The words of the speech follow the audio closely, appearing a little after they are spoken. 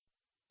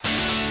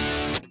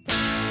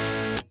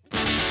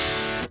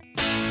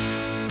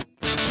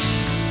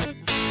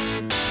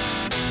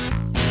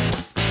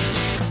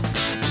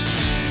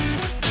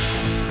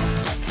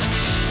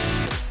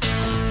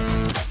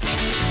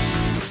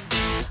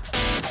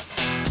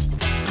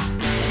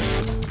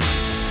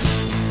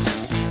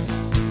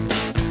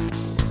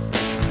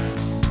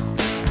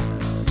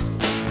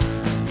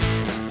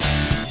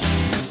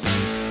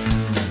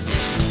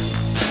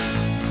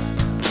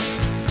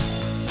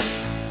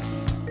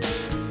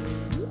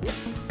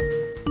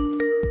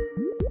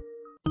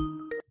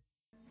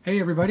Hey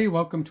everybody,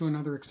 welcome to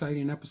another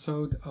exciting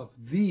episode of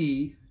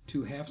the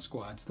Two Half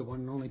Squads, the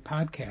one and only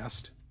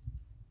podcast.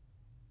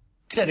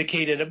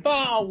 Dedicated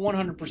about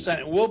 100%.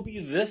 It will be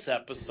this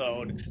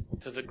episode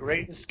to the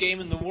greatest game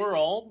in the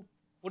world.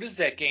 What is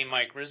that game,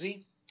 Mike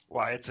Ryzy?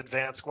 Why, it's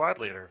Advanced Squad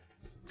Leader.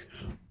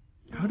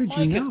 How did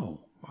you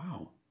know?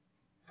 Wow.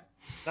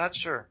 Not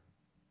sure.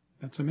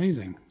 That's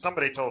amazing.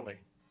 Somebody told me.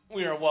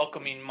 We are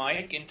welcoming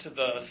Mike into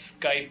the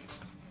Skype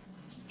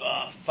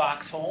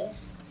foxhole.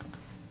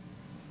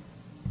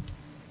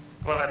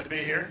 Glad to be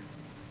here.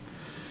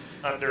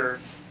 Under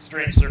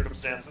strange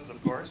circumstances,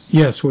 of course.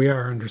 Yes, we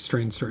are under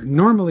strange circumstances.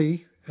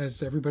 Normally,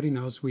 as everybody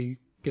knows, we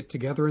get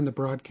together in the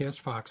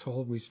broadcast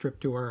foxhole. We strip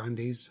to our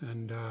undies,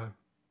 and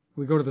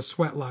we go to the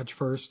sweat lodge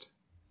first.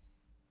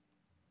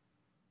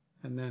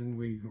 And then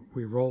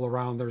we roll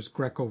around. There's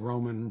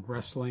Greco-Roman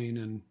wrestling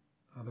and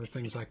other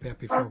things like that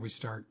before we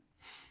start.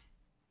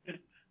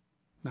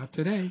 Not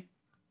today.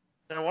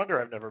 No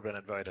wonder I've never been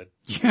invited.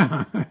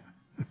 Yeah.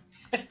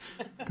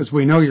 Because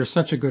we know you're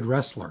such a good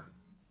wrestler.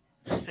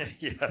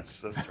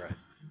 Yes, that's right.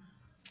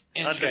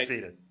 And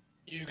Undefeated.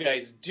 You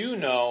guys do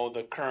know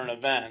the current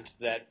event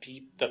that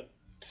the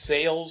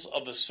sales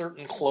of a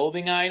certain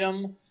clothing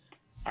item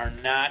are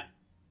not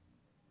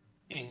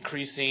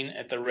increasing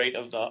at the rate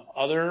of the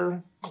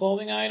other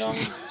clothing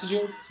items. Did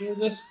you hear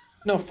this?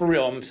 No, for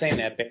real. I'm saying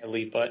that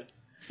badly, but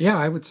Yeah,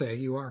 I would say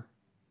you are.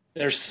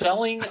 they're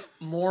selling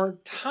more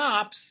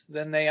tops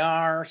than they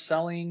are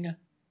selling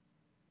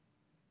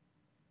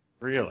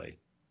Really?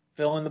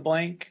 fill in the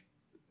blank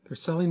They're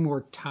selling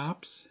more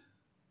tops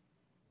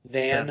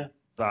than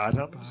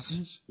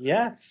Bottoms?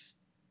 yes.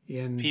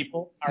 in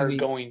People are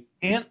going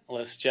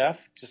pantless,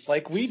 Jeff, just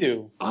like we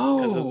do.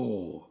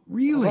 Oh,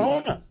 really?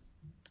 Corona.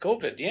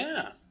 COVID,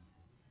 yeah.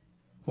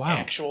 Wow.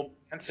 Actual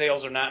pant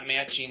sales are not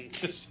matching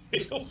the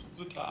sales of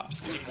the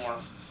tops anymore.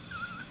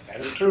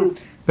 That is true.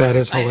 That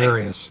is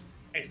hilarious.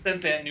 I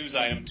sent that news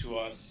item to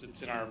us.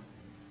 It's in our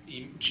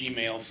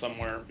Gmail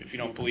somewhere. If you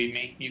don't believe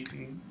me, you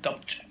can double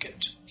check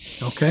it.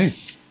 Okay.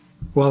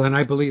 Well, then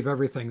I believe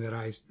everything that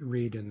I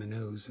read in the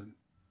news.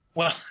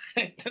 Well,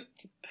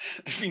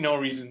 there's no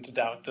reason to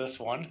doubt this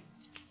one.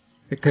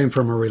 It came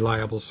from a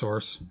reliable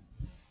source.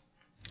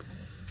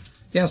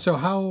 Yeah, so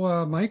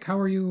how, Mike, how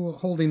are you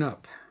holding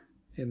up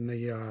in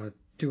the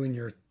doing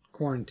your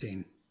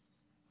quarantine?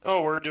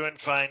 Oh, we're doing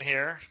fine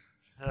here.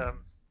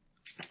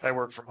 I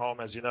work from home,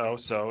 as you know,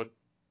 so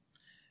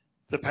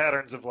the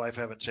patterns of life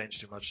haven't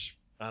changed too much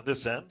on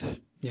this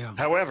end. Yeah.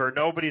 However,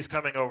 nobody's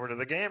coming over to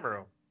the game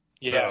room.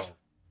 Yes. So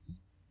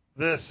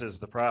this is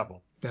the problem.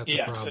 That's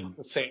a problem.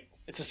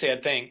 It's a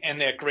sad thing. And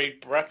that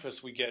great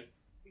breakfast we get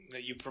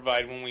that you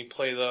provide when we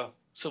play the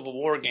Civil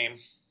War game.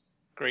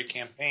 Great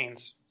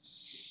campaigns.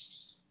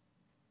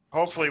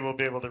 Hopefully we'll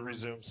be able to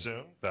resume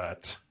soon,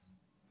 but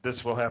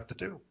this will have to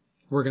do.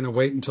 We're going to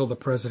wait until the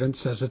president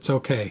says it's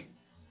okay.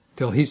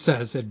 Till he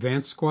says,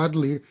 Advanced Squad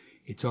Leader,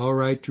 it's all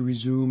right to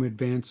resume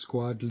Advanced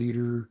Squad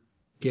Leader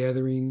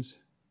gatherings.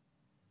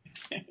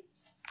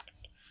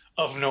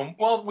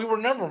 Well, we were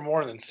never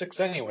more than 6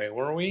 anyway,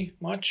 were we?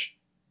 Much?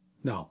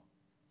 No.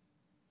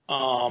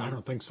 I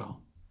don't think so.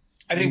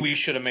 I think we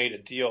should have made a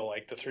deal,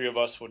 like the three of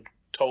us would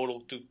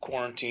do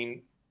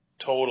quarantine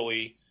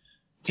totally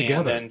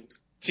together and then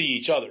see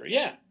each other.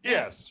 Yeah.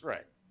 Yes,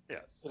 right.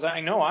 Yes. Because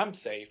I know I'm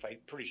safe. I'm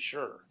pretty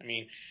sure. I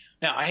mean,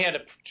 now I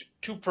had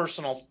two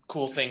personal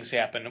cool things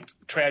happen.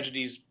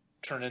 Tragedies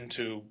turn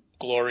into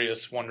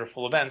glorious,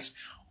 wonderful events.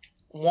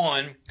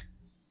 One,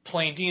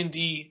 playing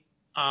D&D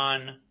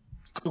on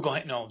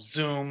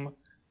Zoom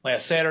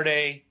last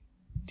Saturday.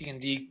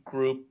 D&D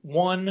group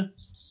 1.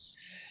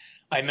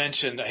 I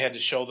mentioned I had to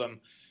show them,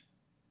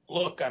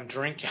 look, I'm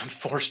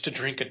forced to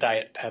drink a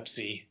Diet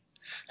Pepsi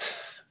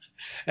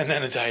and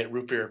then a Diet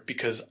Root Beer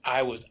because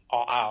I was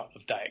all out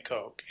of Diet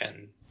Coke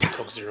and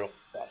Coke Zero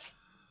stuff.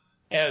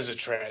 It was a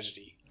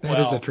tragedy. That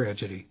is a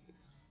tragedy.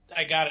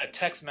 I got a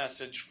text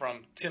message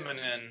from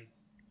Timonen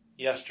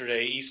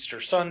yesterday, Easter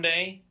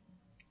Sunday.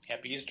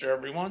 Happy Easter,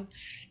 everyone.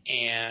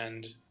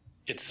 And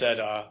it said,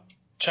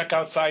 check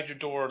outside your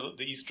door.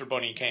 The Easter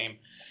Bunny came.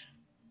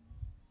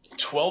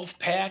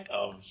 12-pack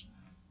of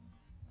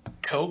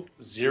Coke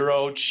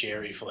Zero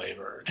cherry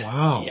flavored.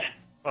 Wow. Yeah.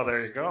 Well,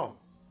 there you go.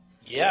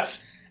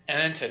 Yes. And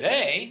then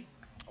today,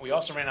 we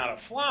also ran out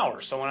of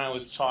flour. So when I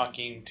was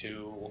talking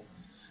to,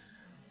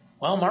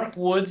 Mark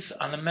Woods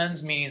on the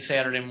men's meeting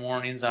Saturday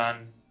mornings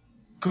on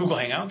Google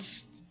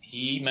Hangouts,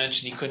 he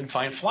mentioned he couldn't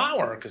find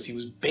flour because he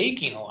was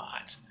baking a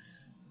lot.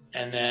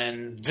 And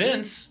then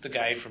Vince, the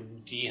guy from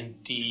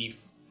D&D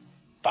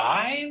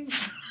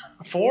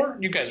 4?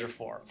 You guys are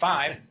 4.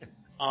 5.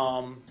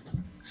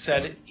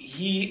 Said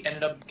he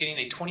ended up getting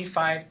a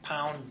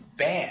 25-pound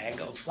bag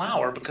of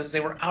flour because they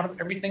were out of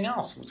everything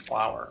else with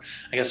flour.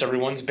 I guess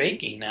everyone's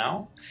baking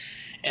now.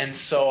 And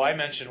so I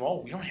mentioned,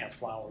 well, we don't have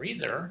flour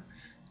either.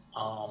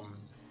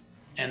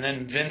 And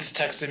then Vince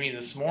texted me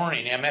this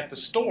morning, I'm at the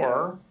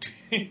store.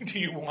 Do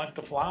you want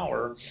the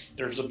flour?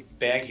 There's a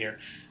bag here.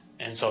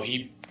 And so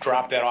he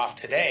dropped that off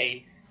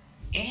today.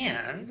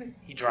 And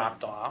he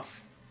dropped off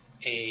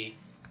a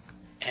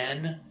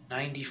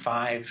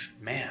N95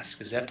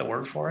 mask. Is that the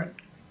word for it?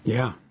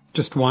 Yeah.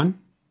 Just one?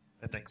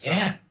 I think so.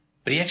 Yeah.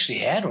 But he actually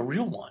had a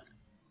real one.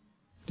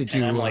 Did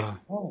And you, I'm like,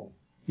 oh.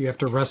 You have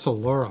to wrestle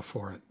Laura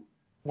for it.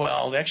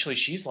 Well, actually,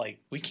 she's like,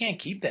 we can't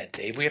keep that,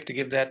 Dave. We have to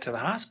give that to the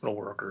hospital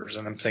workers.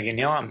 And I'm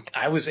thinking,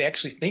 I was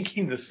actually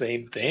thinking the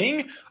same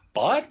thing,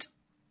 but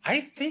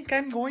I think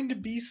I'm going to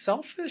be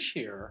selfish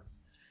here.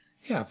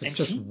 Yeah, if it's and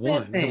just keep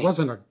one. that thing.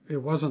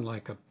 It wasn't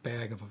like a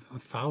bag of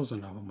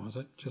 1,000 of them, was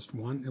it? Just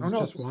one? It was No,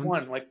 just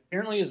one? Like,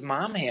 apparently his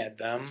mom had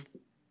them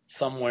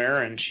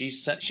somewhere, and she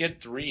had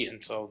 3,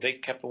 and so they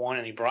kept the one,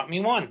 and he brought me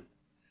one.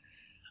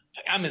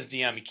 I'm his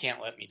DM. He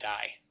can't let me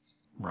die.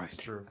 Right. That's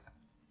true.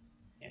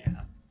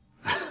 Yeah.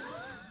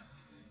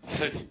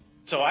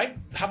 So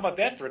how about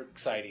that for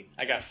exciting?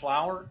 I got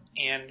flour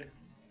and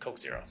Coke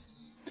Zero.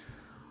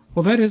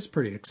 Well, that is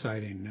pretty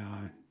exciting.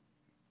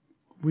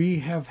 We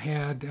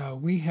had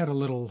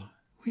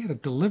a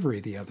delivery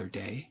the other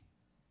day.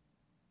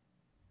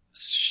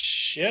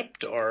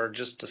 Shipped or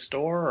just a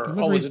store? Or,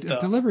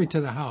 Delivery to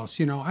the house.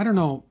 I don't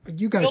know.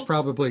 You guys Built?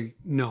 probably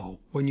know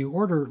when you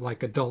order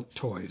like adult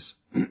toys,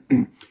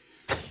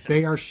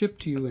 they are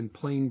shipped to you in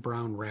plain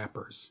brown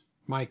wrappers.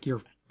 Mike,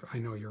 I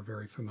know you're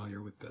very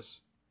familiar with this.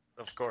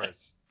 Of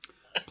course.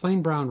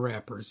 Plain brown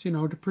wrappers,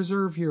 to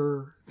preserve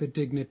the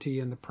dignity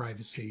and the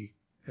privacy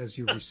as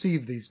you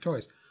receive these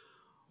toys.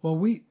 Well,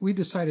 we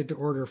decided to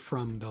order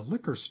from the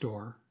liquor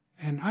store,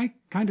 and I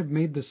kind of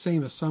made the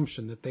same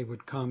assumption that they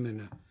would come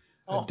in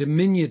a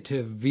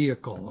diminutive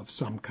vehicle of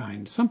some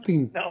kind,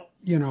 something,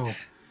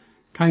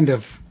 kind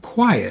of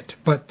quiet.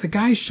 But the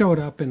guy showed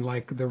up in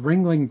like the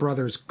Ringling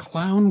Brothers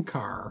clown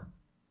car.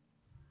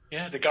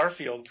 Yeah, the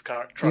Garfield's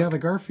car. Truck. Yeah, the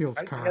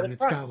Garfield's car, and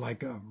it's got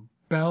like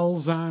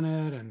bells on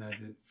it,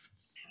 and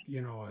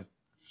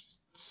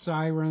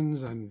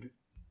sirens and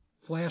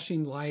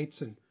flashing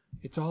lights, and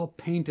it's all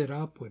painted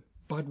up with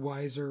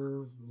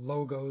Budweiser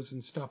logos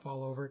and stuff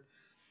all over it.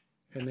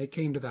 And they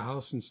came to the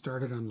house and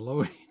started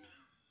unloading.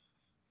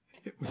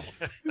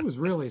 It was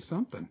really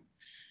something.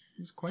 It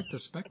was quite the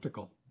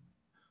spectacle.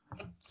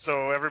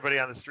 So everybody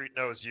on the street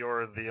knows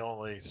you're the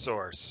only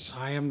source.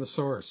 I am the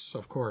source,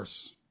 of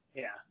course.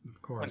 Yeah.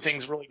 Of course. When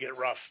things really get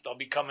rough, they'll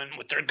be coming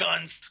with their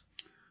guns.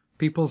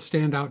 People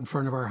stand out in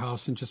front of our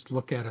house and just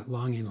look at it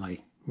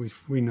longingly.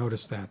 We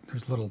notice that.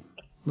 There's little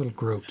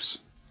groups.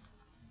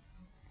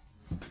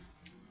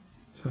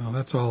 So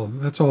that's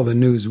all the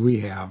news we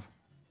have.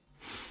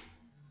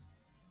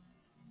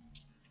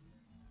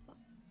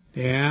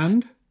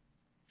 And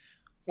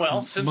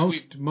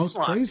since most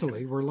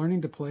crazily, we're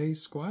learning to play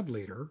squad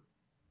leader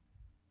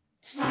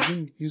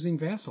using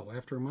VASL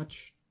after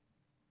much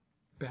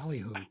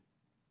ballyhoo.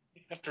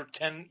 After a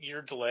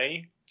 10-year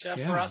delay, Jeff,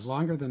 yeah, for us?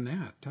 Longer than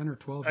that, 10 or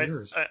 12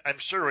 years. I'm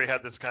sure we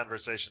had this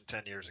conversation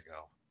 10 years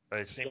ago.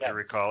 I seem to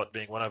recall it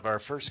being one of our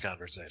first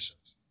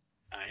conversations.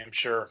 I am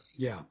sure.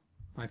 Yeah,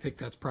 I think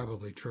that's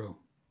probably true.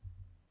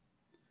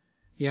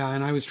 Yeah,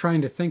 and I was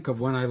trying to think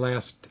of when I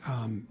last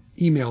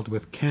emailed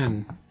with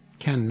Ken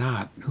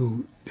Knott,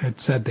 who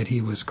had said that he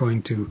was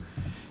going to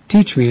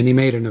teach me, and he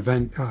made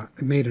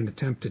an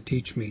attempt to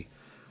teach me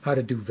how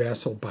to do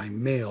VASL by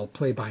mail,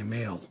 play by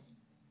mail.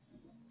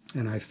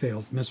 And I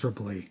failed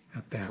miserably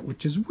at that,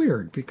 which is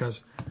weird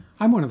because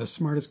I'm one of the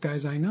smartest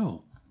guys I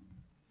know.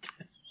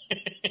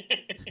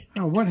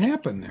 Oh, what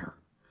happened there?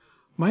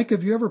 Mike,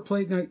 have you ever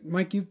played?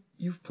 Mike,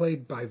 you've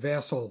played by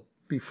VASL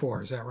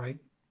before, is that right?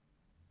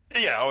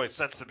 Yeah,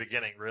 since the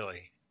beginning,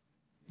 really.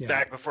 Yeah.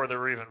 Back before there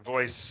were even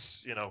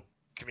voice,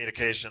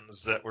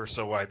 communications that were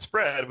so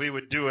widespread, we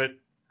would do it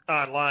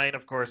online,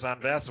 of course,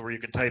 on VASL, where you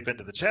can type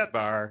into the chat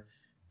bar,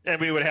 and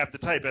we would have to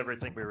type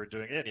everything we were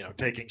doing in,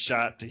 taking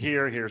shot to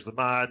here's the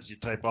mods, you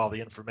type all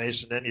the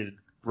information in, you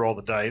roll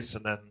the dice,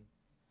 and then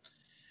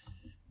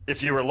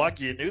if you were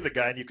lucky, you knew the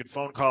guy, and you could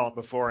phone call him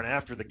before and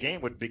after the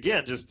game would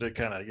begin just to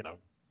kind of,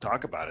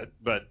 talk about it.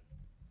 But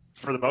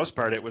for the most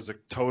part, it was a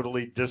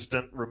totally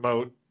distant,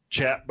 remote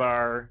chat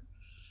bar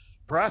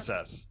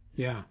process.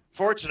 Yeah.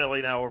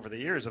 Fortunately, now over the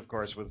years, of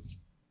course, with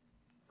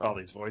all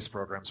these voice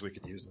programs we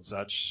can use and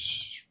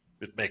such,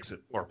 it makes it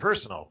more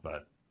personal,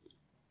 but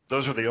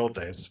those were the old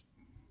days.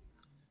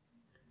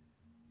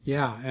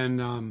 Yeah,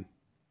 and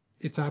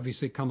it's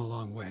obviously come a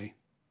long way.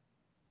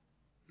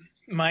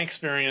 My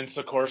experience,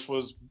 of course,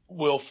 was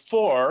Bill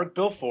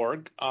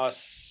Forg,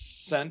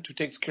 who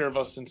takes care of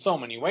us in so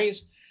many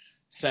ways,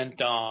 sent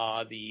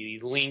the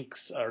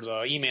links or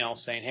the email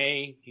saying,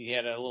 hey, he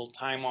had a little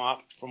time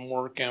off from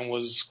work and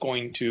was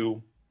going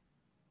to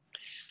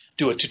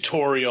do a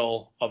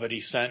tutorial of it.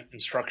 He sent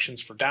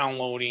instructions for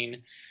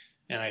downloading,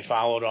 and I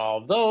followed all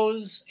of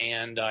those,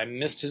 and I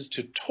missed his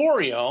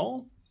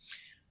tutorial.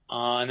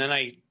 And then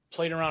I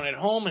played around at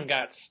home and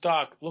got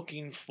stuck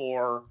looking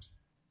for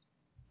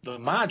the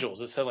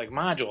modules. It said like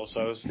modules.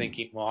 So I was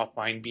thinking, well, I'll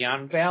find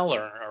Beyond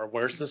Valor, or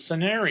where's the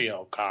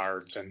scenario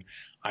cards? And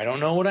I don't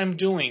know what I'm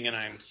doing, and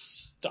I'm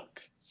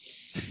stuck.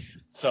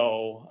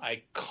 So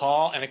I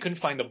and I couldn't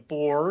find the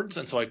boards,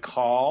 and so I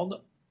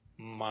called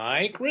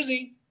Mike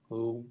Ryzy,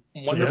 who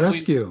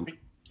wonderfully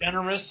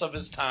generous of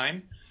his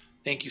time.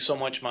 Thank you so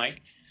much, Mike.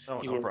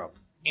 Oh, You no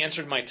problem.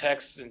 answered my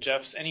texts and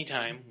Jeff's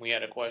anytime we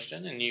had a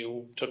question, and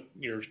you took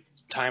your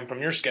time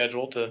from your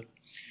schedule to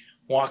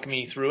walk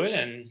me through it,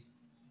 and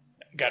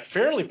got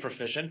fairly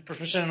proficient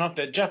enough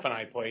that Jeff and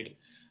I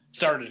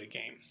started a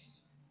game.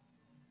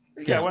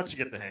 Yeah, once you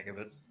get the hang of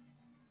it.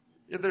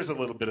 There's a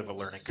little bit of a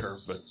learning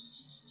curve, but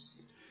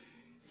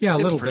yeah, a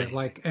little pretty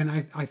bit. easy.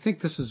 And I think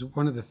this is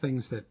one of the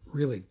things that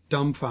really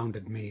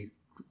dumbfounded me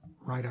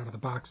right out of the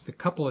box. The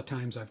couple of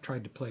times I've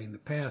tried to play in the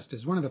past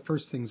is one of the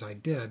first things I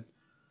did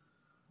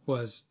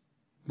was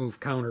move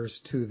counters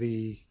to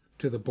the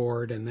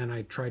board, and then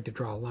I tried to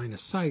draw a line of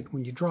sight.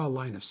 When you draw a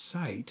line of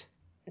sight,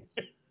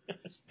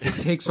 it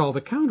takes all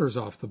the counters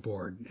off the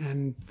board,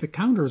 and the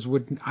counters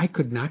I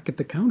could not get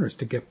the counters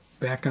to get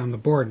back on the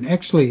board. And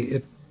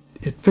actually,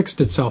 it fixed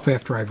itself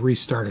after I've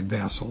restarted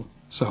VASL,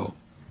 so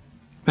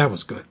that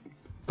was good.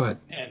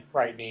 And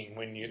frightening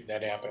when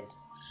that happened.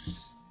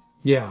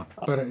 Yeah,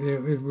 but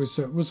it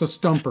was a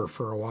stumper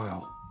for a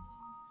while.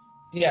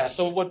 Yeah,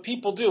 so what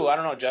people do, I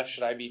don't know, Jeff,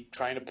 should I be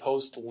trying to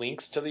post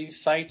links to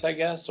these sites, I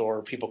guess,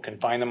 or people can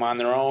find them on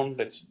their own?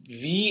 It's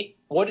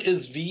what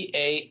is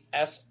VASSAL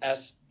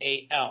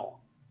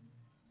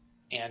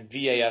and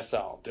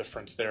VASL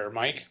difference there,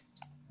 Mike?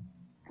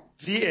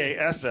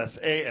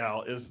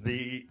 VASSAL is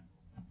the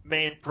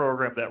main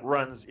program that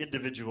runs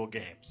individual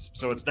games.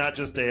 So it's not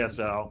just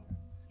ASL.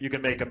 You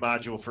can make a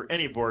module for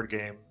any board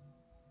game,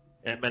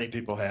 and many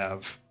people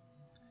have.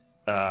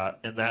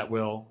 And that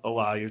will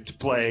allow you to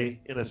play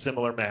in a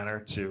similar manner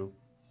to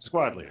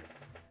Squad Leader.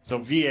 So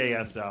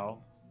VASL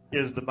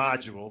is the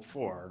module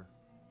for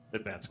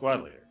Advanced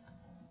Squad Leader,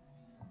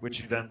 which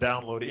you then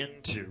download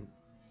into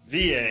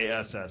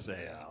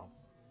VASSAL,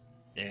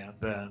 and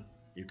then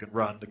you can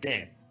run the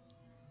game.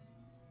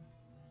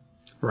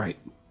 Right.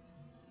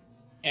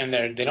 And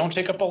they don't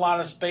take up a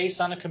lot of space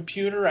on a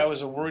computer. I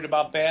was worried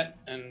about that,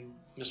 and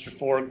Mr.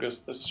 Ford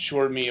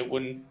assured me it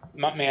wouldn't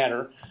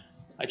matter.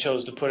 I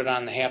chose to put it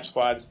on the Half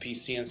Squad's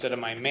PC instead of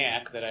my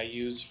Mac that I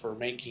use for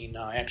making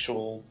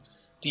actual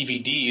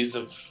DVDs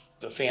of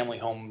the family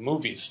home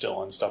movies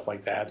still and stuff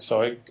like that.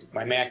 So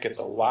my Mac gets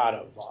a lot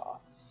of,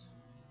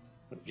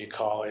 what do you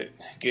call it,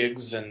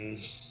 gigs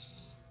and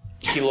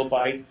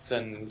kilobytes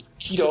and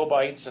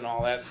ketobytes and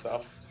all that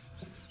stuff.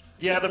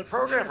 Yeah, the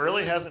program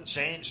really hasn't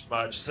changed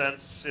much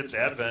since its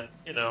advent,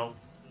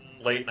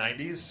 late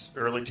 90s,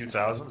 early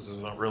 2000s is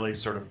when it really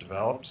sort of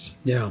developed.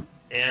 Yeah.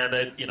 And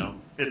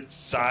its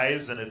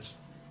size and its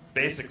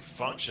basic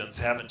functions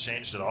haven't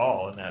changed at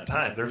all in that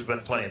time. There's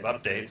been plenty of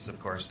updates, of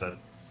course, that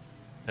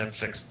have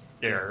fixed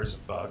errors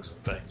and bugs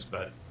and things,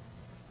 but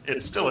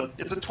it's still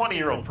it's a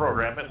 20-year-old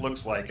program. It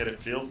looks like it,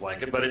 it feels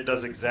like it, but it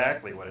does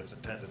exactly what it's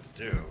intended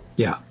to do.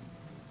 Yeah.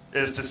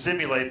 Is to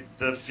simulate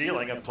the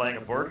feeling of playing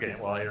a board game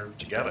while you're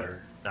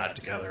together, not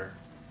together.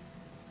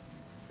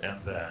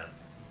 And then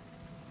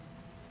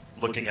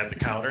looking at the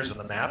counters and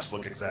the maps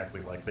look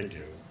exactly like they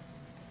do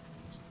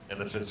in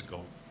the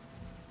physical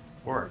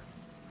board.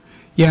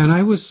 Yeah, and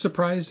I was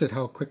surprised at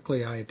how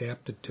quickly I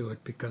adapted to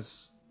it,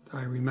 because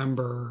I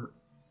remember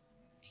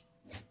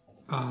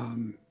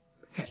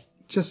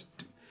just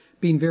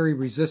being very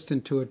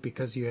resistant to it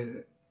because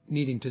you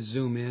needing to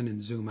zoom in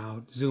and zoom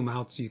out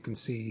so you can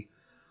see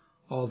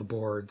all the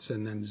boards,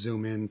 and then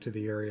zoom into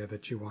the area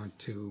that you want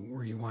to,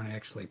 where you want to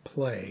actually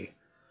play.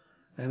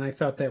 And I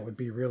thought that would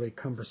be really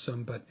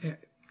cumbersome, but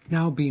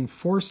now being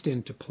forced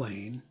into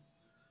playing,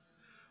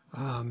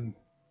 I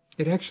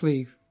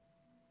actually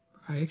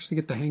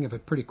get the hang of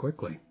it pretty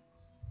quickly.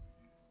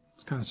 I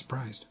was kind of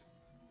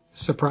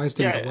surprised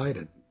and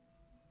delighted.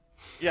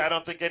 Yeah, I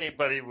don't think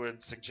anybody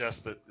would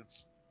suggest that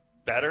it's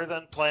better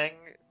than playing.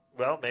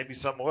 Well, maybe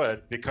some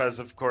would, because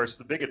of course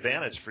the big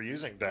advantage for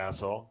using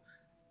VASL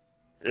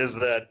is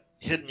that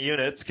hidden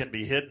units can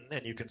be hidden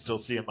and you can still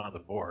see them on the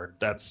board.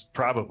 That's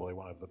probably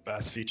one of the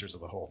best features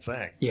of the whole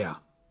thing. Yeah.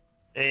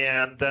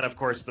 And then, of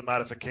course, the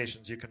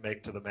modifications you can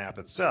make to the map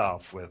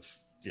itself with,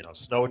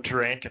 snow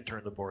terrain can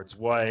turn the boards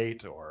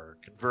white, or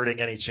converting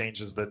any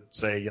changes that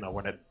say,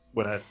 when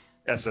a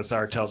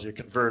SSR tells you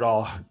convert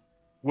all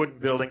wooden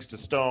buildings to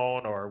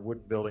stone or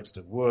wooden buildings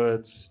to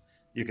woods,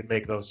 you can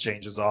make those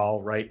changes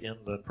all right in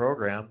the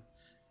program.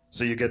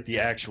 So you get the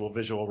actual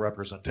visual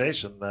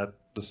representation that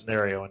the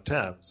scenario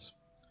intends.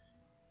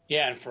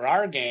 Yeah, and for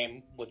our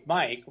game with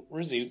Mike,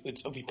 Ryzy,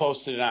 we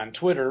posted it on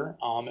Twitter.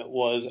 It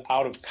was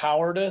Out of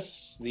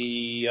Cowardice,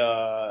 the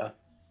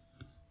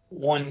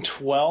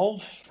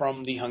 112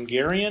 from the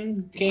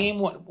Hungarian game.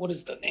 What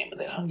is the name of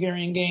that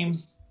Hungarian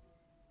game?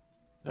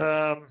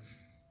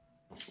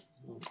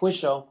 Quiz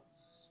show.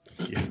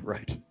 Yeah,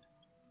 right.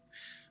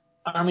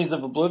 Armies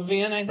of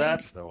Oblivion, I think.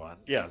 That's the one.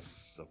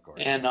 Yes, of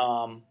course.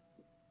 And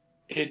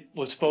it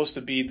was supposed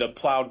to be the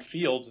plowed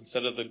fields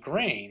instead of the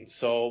grain.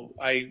 So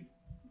I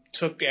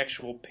took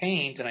actual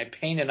paint and I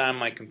painted on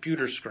my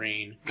computer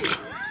screen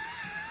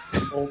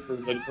over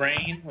the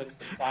grain with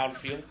the plowed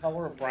field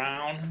color of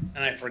brown,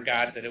 and I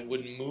forgot that it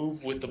wouldn't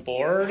move with the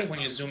board when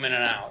you zoom in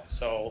and out.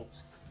 So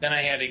then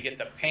I had to get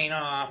the paint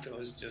off. It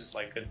was just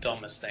like the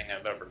dumbest thing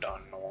I've ever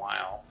done in a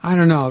while. I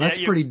don't know.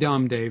 That's pretty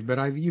dumb, Dave, but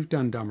you've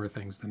done dumber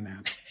things than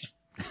that.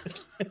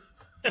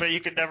 But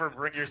you can never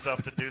bring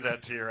yourself to do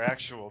that to your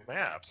actual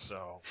map,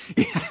 so.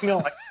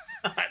 No,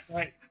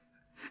 right.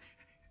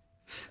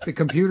 The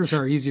computers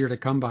are easier to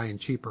come by and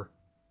cheaper.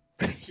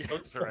 Yeah,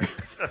 that's right.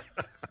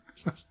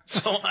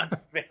 So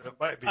That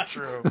might be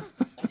true.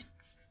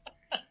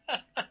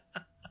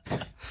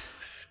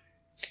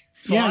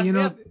 So yeah,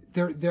 on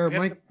there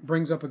Mike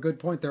brings up a good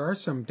point. There are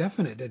some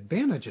definite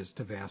advantages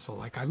to VASL.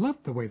 Like I love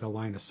the way the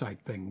line of sight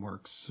thing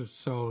works,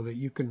 so that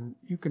you can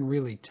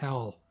really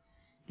tell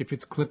if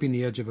it's clipping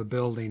the edge of a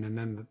building, and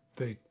then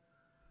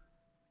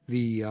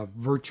the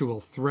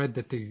virtual thread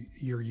that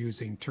you're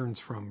using turns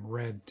from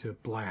red to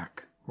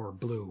black or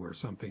blue or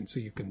something, so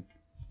you can,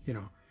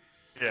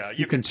 Yeah,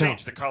 you can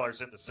change the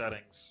colors in the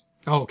settings.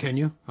 Oh, can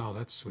you? Oh,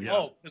 that's sweet. Yeah.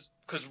 Oh,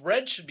 because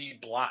red should be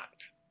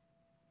blocked.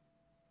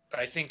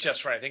 I think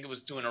just right. I think it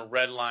was doing a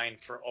red line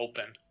for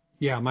open.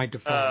 Yeah, my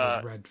default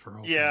was red for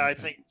open. Yeah, I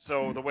think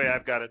so. The way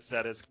I've got it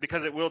set is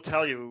because it will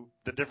tell you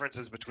the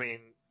differences between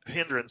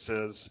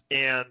hindrances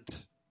and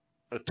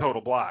a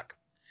total block.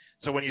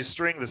 So when you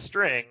string the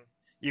string,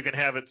 you can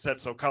have it set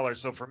so color.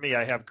 So for me,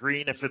 I have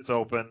green if it's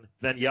open,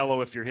 then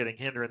yellow if you're hitting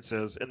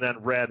hindrances, and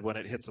then red when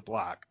it hits a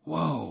block.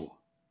 Whoa.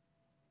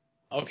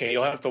 Okay,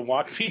 you'll have to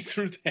walk me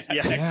through that.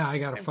 Yeah, I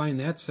got to find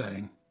that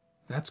setting.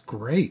 That's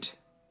great.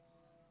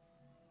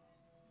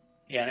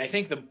 Yeah, and I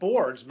think the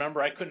boards,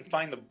 remember I couldn't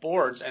find the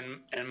boards, and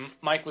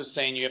Mike was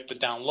saying you have to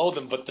download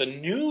them, but the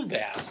new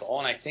VASL,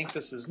 and I think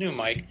this is new,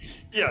 Mike.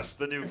 Yes,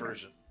 the new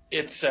version.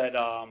 It said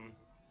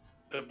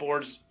the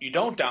boards you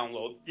don't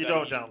download. You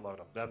don't download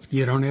them. That's good.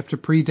 You don't have to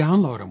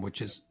pre-download them,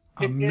 which is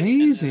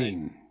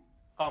amazing.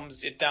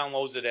 It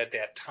downloads it at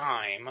that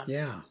time.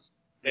 Yeah.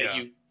 That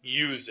you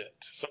use it,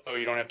 so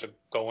you don't have to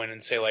go in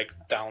and say like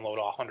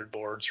download 100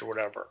 boards or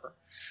whatever.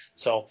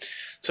 So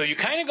you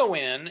kind of go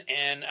in,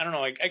 and I don't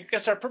know. I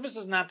guess our purpose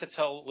is not to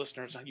tell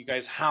listeners, you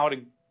guys, how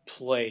to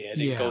play it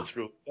and go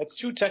through. That's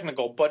too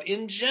technical. But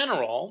in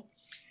general,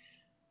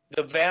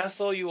 the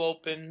VASL you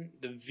open,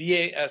 the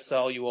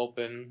VASL you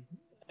open,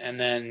 and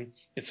then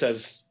it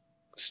says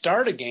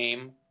start a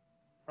game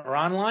or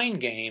online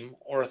game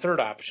or a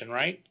third option,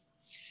 right?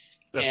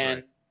 That's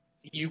right.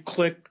 You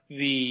click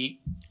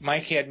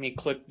Mike had me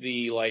click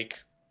the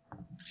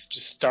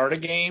just start a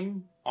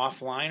game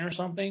offline or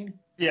something.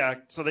 Yeah,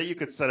 so that you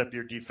could set up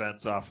your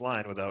defense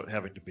offline without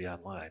having to be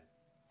online.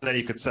 Then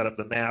you could set up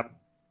the map,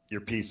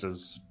 your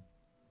pieces,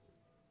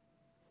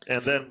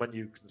 and then when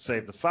you can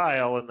save the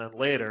file, and then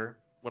later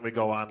when we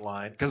go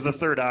online, because the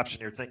third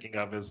option you're thinking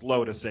of is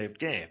load a saved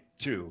game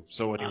too.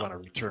 So when you want to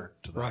return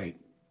to that. Right.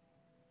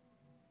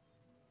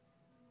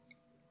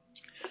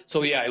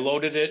 So yeah, I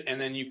loaded it, and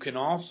then you can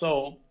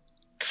also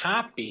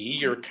copy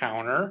your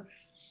counter.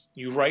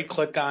 You right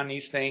click on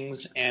these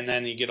things, and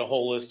then you get a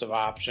whole list of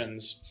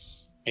options.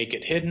 Make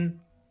it hidden,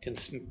 can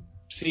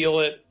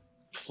seal it,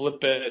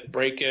 flip it,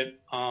 break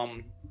it,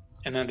 and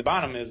then at the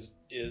bottom is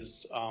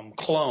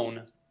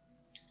clone.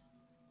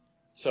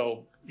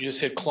 So you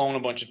just hit clone a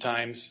bunch of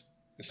times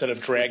instead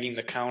of dragging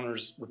the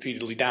counters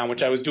repeatedly down,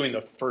 which I was doing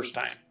the first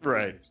time.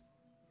 Right.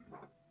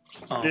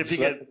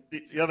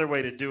 The other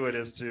way to do it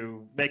is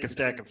to make a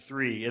stack of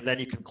 3, and then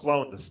you can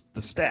clone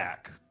the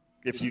stack.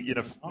 If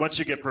once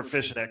you get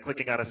proficient at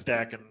clicking on a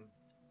stack, and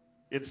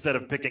instead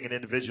of picking an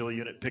individual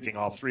unit, picking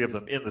all 3 of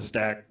them in the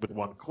stack with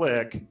one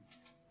click,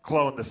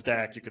 clone the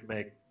stack. You can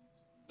make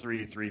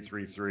 3, 3,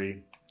 3,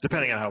 3,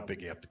 depending on how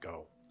big you have to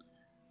go.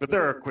 But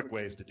there are quick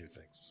ways to do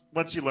things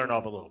once you learn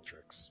all the little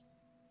tricks.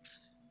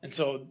 And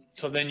so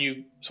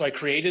I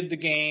created the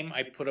game,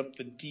 I put up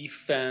the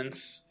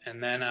defense,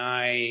 and then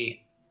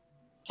I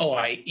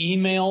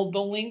emailed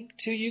the link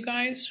to you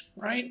guys,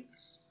 right?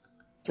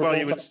 Well,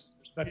 you would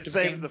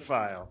save the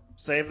file,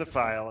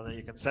 and then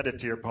you can send it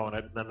to your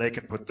opponent, and then they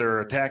can put their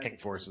attacking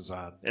forces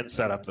on and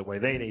set up the way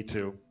they need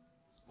to.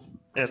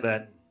 And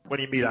then when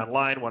you meet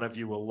online, one of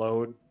you will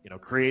load,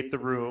 create the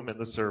room in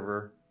the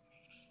server,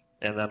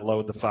 and then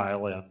load the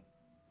file in.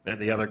 And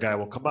the other guy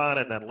will come on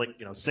and then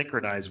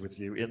synchronize with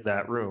you in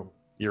that room,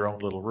 your own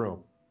little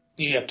room.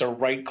 You have to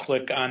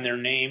right-click on their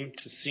name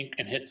to sync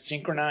and hit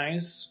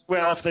synchronize.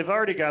 Well, if they've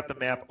already got the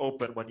map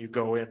open when you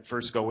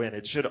first go in,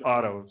 it should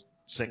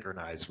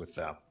auto-synchronize with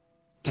them,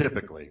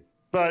 typically.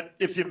 But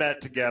if you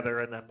met together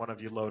and then one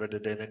of you loaded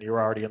it in and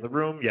you're already in the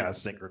room, yeah,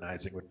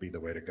 synchronizing would be the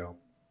way to go.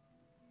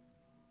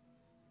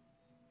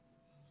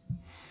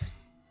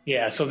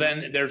 Yeah, so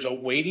then there's a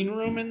waiting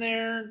room in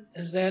there.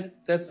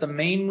 That's the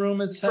main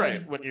room itself?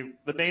 Right.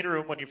 The main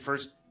room, when you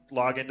first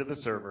log into the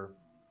server,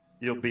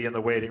 you'll be in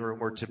the waiting room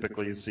where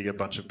typically you see a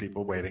bunch of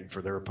people waiting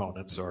for their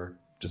opponents or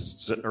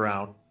just sitting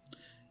around.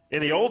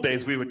 In the old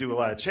days, we would do a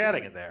lot of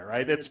chatting in there,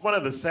 right? It's one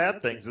of the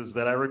sad things is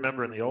that I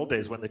remember in the old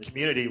days when the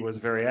community was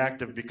very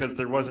active because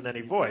there wasn't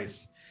any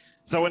voice.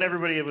 So when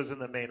everybody was in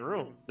the main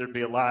room, there'd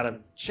be a lot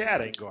of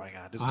chatting going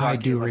on. I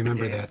do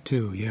remember that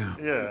too, yeah.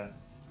 Yeah.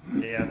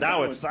 Yeah,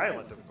 now it's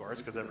silent, of course,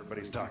 because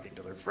everybody's talking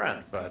to their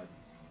friend, but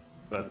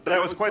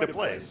that was quite a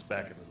place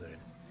back in the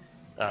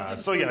day.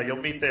 So yeah, you'll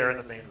meet there in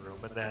the main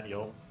room, and then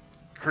you'll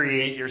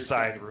create your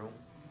side room,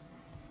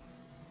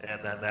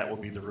 and then that will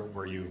be the room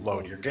where you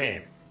load your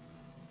game.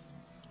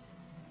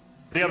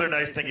 The other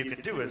nice thing you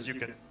can do is you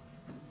can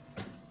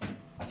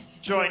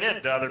join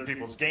into other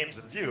people's games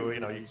in view.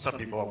 Some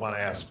people want to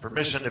ask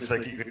permission if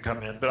you can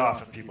come in, but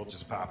often people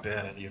just pop in,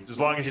 and as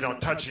long as you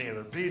don't touch any of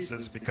their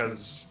pieces,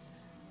 because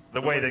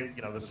the way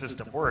that the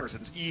system works,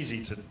 it's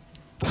easy to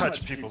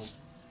touch people's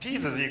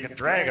pieces. You can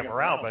drag them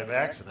around by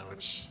accident,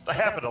 which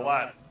happened a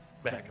lot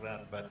back then,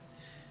 but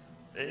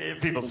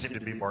people seem to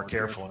be more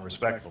careful and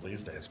respectful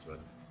these days.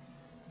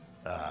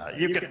 But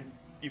you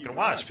can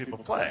watch people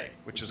play,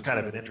 which is kind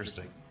of an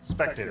interesting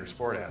spectator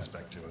sport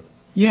aspect to it.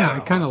 Yeah, I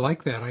kind of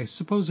like that. I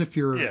suppose if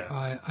you're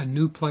a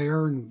new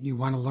player and you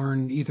want to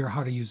learn either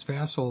how to use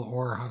VASL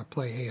or how to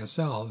play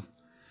ASL,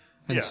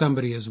 and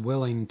somebody is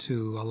willing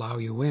to allow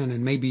you in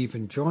and maybe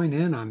even join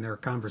in on their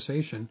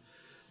conversation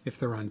if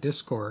they're on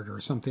Discord or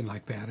something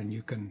like that, and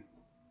you can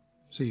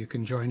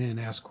join in,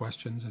 ask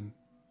questions and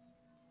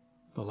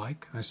the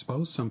like. I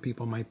suppose some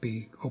people might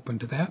be open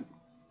to that.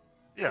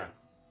 Yeah.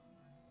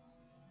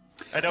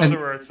 I know there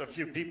were a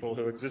few people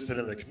who existed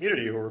in the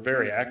community who were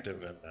very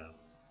active in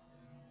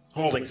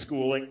holding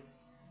schooling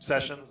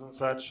sessions and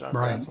such on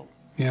VASL.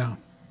 Yeah.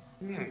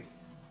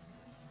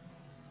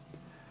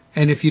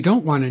 And if you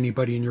don't want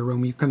anybody in your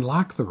room, you can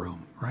lock the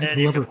room, right?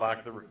 And you can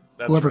lock the room.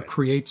 That's whoever right.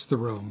 creates the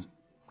room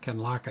can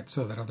lock it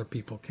so that other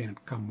people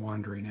can't come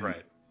wandering in.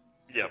 Right.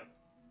 Yep.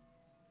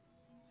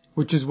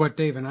 Which is what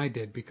Dave and I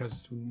did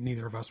because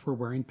neither of us were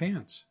wearing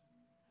pants.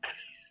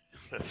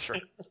 That's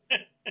right.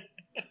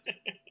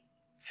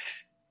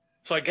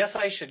 So I guess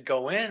I should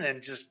go in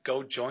and just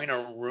go join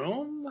a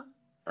room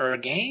or a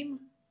game?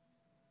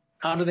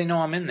 How do they know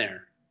I'm in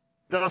there?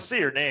 They'll see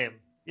your name,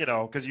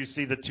 because you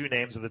see the two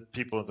names of the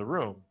people in the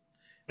room.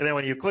 And then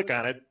when you click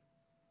on it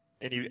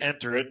and you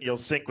enter it, you'll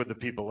sync with the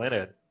people in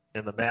it,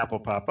 and the map will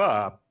pop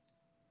up.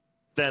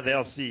 Then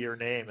they'll see your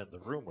name in the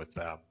room with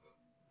them.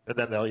 And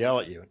then they'll yell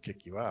at you and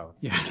kick you out.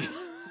 Yeah.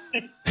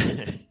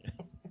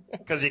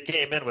 Because you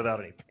came in without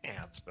any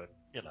pants, but,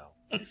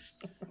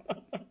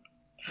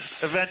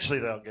 eventually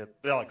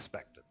they'll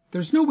expect it.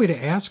 There's no way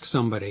to ask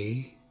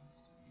somebody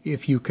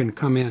if you can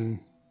come in.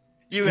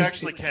 You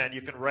actually can.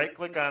 You can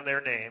right-click on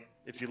their name.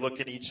 If you look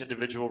in each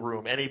individual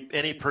room,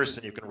 any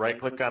person, you can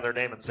right-click on their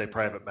name and say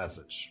private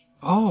message.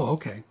 Oh,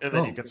 okay. And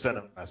then you can send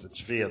them a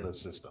message via the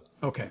system.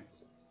 Okay.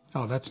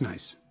 Oh, that's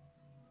nice.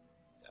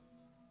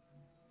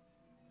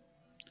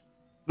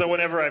 Though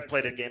whenever I've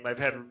played a game, I've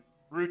had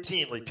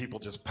routinely people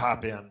just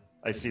pop in.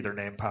 I see their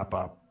name pop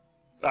up.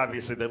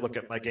 Obviously, they look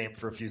at my game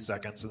for a few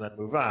seconds and then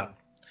move on.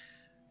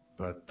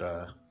 But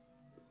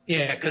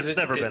because it's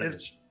never been an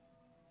issue.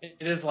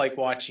 It is like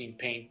watching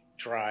paint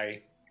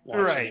dry.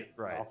 Right.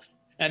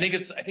 I think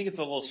it's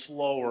a little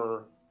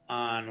slower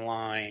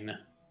online.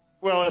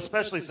 Well,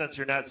 especially since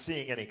you're not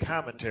seeing any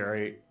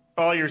commentary,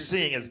 all you're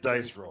seeing is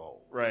dice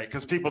roll, right?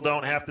 Because people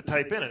don't have to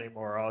type in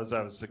anymore, as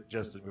I was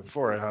suggesting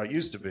before, how it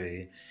used to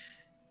be.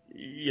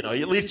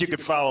 At least you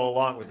could follow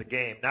along with the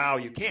game. Now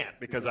you can't,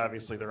 because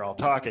obviously they're all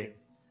talking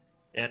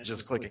and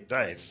just clicking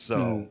dice.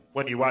 So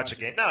when you watch a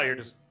game now, you're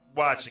just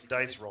watching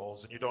dice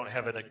rolls, and you don't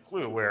have any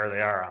clue where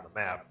they are on the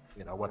map,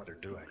 what they're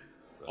doing.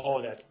 So.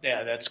 Oh,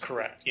 that's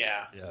correct.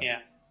 Yeah.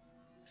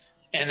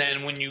 And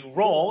then when you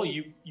roll,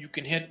 you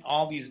can hit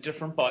all these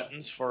different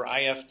buttons for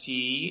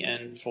IFT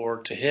and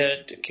for to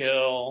hit, to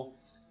kill,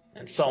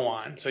 and so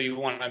on. So you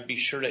want to be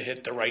sure to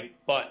hit the right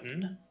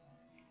button.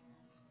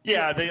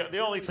 Yeah, the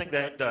only thing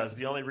that does,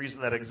 the only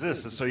reason that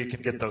exists is so you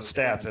can get those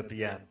stats at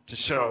the end to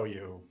show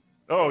you,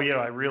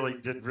 I really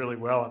did really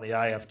well in the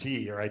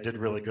IFT, or I did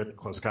really good in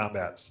close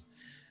combats.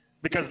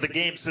 Because the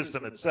game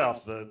system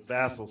itself, the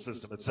VASL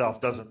system itself,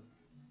 doesn't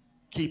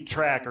keep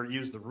track or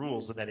use the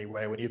rules in any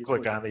way when you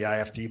click on the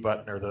IFT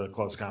button or the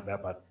close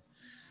combat button.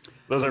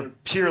 Those are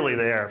purely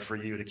there for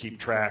you to keep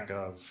track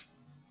of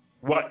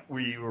what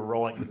you were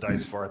rolling the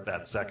dice for at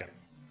that second,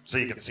 so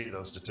you can see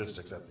those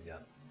statistics at the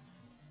end.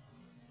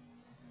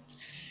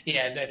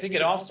 Yeah, and I think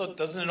it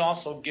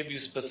also give you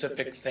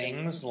specific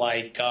things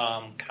like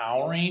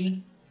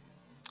cowering?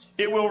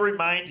 It will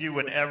remind you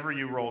whenever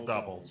you roll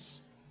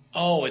doubles.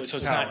 Oh, it's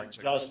not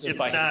just it's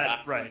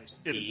not right.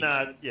 It's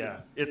not.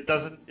 Yeah, it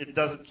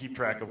doesn't keep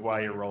track of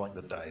why you're rolling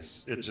the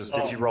dice. It just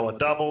if you roll a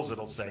doubles,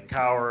 it'll say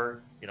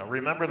cower.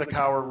 Remember the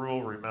cower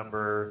rule.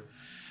 Remember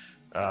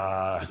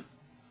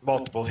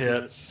multiple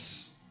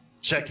hits.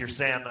 Check your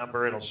SAN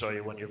number. It'll show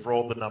you when you've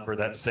rolled the number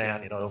that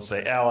SAN. It'll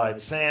say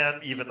allied SAN,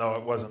 even though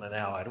it wasn't an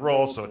allied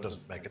roll, so it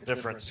doesn't make a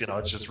difference. It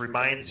just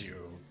reminds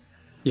you.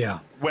 Yeah.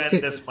 When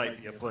this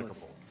might be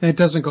applicable. It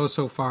doesn't go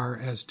so far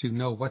as to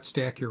know what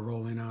stack you're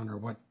rolling on or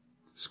what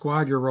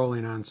squad you're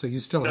rolling on, so you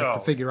still have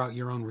to figure out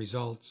your own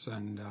results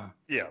and all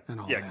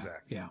that.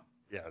 Exactly. Yeah.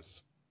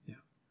 Yes. Yeah.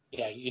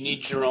 Yeah, you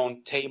need your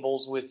own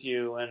tables with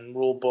you and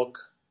rule book.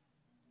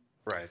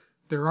 Right.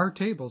 There are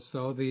tables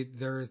though. The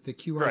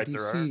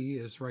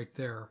QRDC is right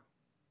there.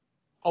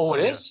 Oh,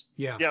 it is?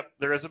 Yeah. Yep.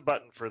 There is a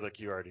button for the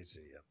QRDC.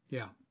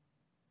 Yeah.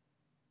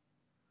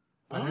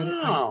 But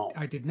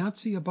I did not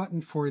see a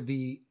button for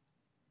the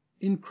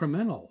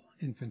incremental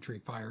infantry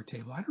fire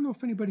table. I don't know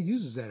if anybody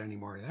uses that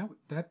anymore.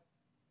 I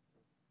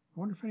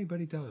wonder if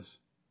anybody does.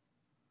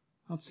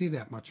 I don't see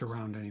that much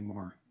around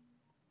anymore.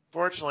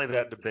 Fortunately,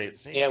 that debate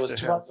seems Yeah, it was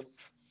to have 2000.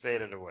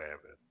 faded away a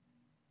bit.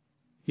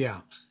 Yeah.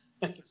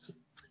 It's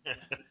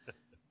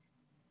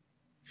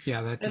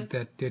Yeah, that did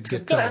a get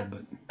good dull,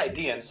 but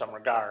idea in some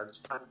regards.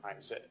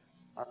 Permanentize it.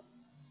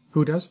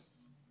 who does?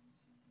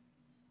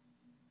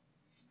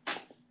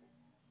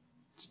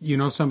 You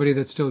know somebody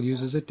that still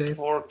uses it, Dave?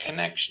 For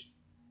connection.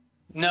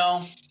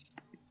 No,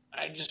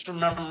 I just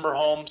remember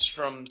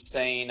Holmstrom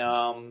saying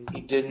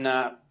he did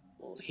not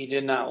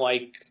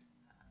like,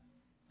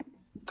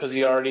 because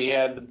he already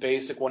had the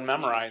basic one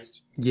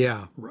memorized.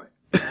 Yeah, right.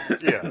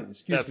 Yeah,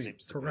 Excuse that me.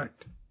 seems to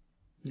Correct.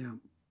 be. Yeah.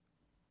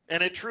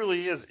 And it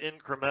truly is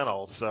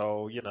incremental.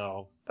 So,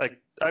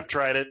 I've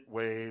tried it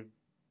way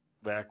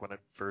back when it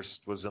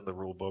first was in the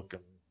rule book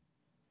and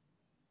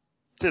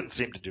didn't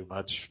seem to do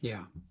much.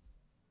 Yeah.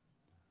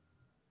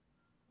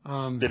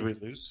 Did we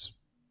lose?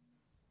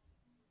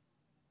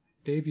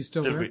 Dave, you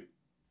still Did there? we?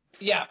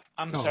 Yeah,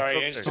 I'm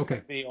sorry. I just took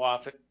okay. the video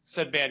off. It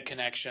said bad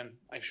connection.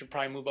 I should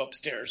probably move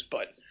upstairs,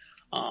 but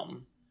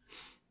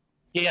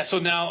yeah. So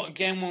now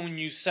again, when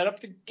you set up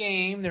the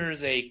game, there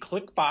is a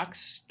click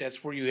box.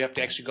 That's where you have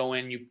to actually go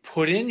in. You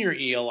put in your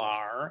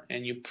ELR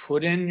and you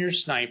put in your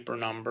sniper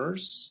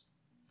numbers,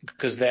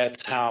 because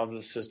that's how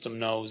the system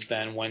knows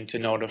then when to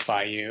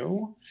notify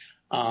you.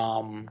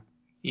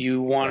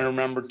 You want to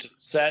remember to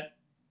set.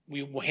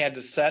 We had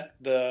to set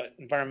the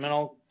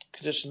environmental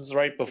conditions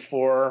right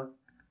before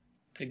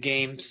the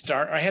game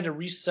start. I had to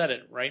reset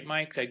it, right,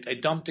 Mike? I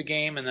dumped a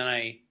game and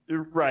then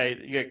Right,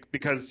 yeah,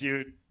 because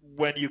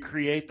when you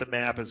create the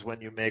map is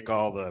when you make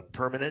all the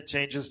permanent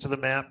changes to the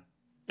map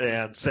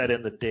and set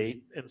in the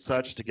date and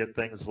such to get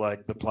things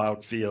like the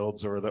plowed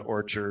fields or the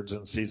orchards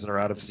in season or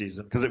out of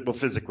season, because it will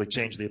physically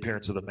change the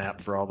appearance of the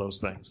map for all those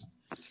things.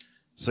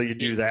 So you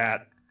do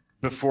that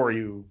before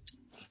you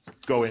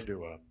go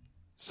into a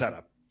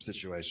setup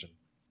situation.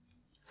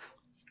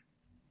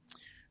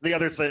 The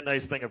other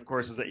nice thing, of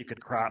course, is that you can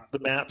crop the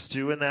maps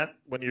too in that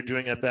when you're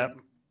doing at that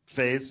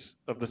phase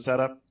of the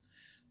setup.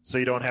 So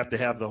you don't have to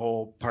have the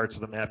whole parts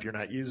of the map you're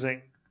not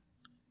using.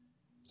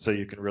 So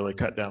you can really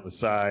cut down the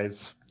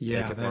size,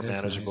 make it more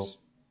manageable.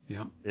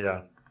 Nice.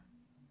 Yeah.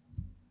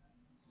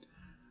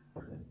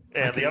 Yeah.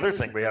 And the other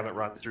thing we haven't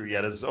run through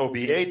yet is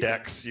OBA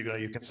decks.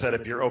 You can set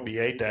up your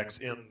OBA decks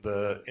in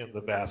the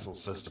VASL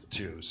system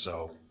too.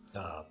 So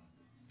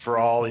for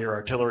all your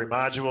artillery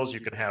modules, you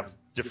can have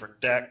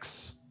different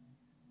decks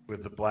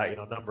with the black,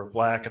 number of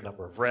black and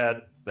number of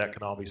red. That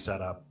can all be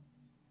set up,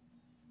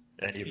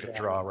 and you can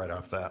draw right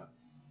off that.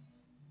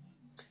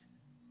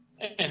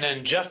 And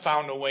then Jeff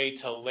found a way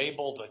to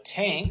label the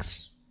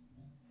tanks.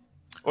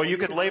 Well, you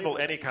can label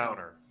any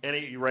counter.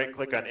 You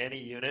right-click on any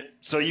unit.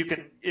 So you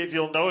can, if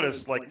you'll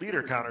notice, like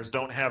leader counters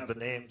don't have the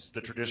names,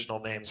 the traditional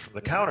names from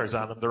the counters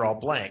on them. They're all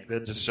blank. They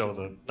just show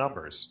the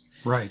numbers.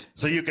 Right.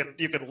 So you can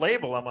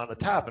label them on the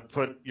top and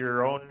put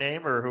your own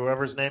name or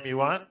whoever's name you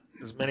want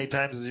as many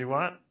times as you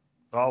want,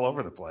 all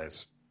over the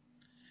place.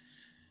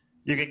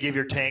 You can give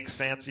your tanks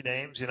fancy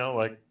names,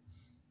 like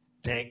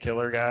Tank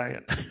Killer Guy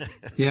and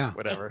yeah,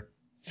 whatever.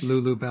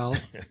 Lulu Bell.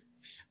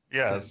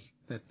 Yes.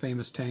 That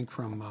famous tank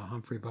from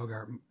Humphrey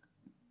Bogart's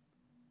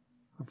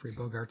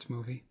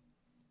movie,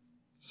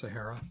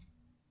 Sahara.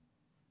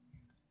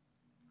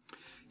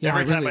 Yeah,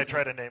 Every time I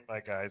try to name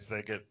my guys,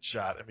 they get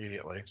shot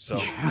immediately, so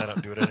I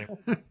don't do it anymore.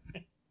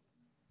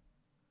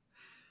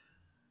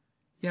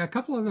 Yeah, a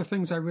couple other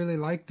things I really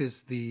liked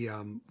is the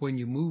when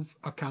you move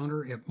a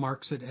counter, it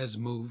marks it as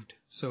moved,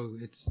 so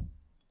it's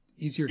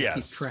easier to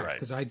keep track,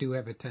 because I do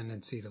have a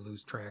tendency to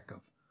lose track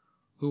of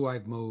who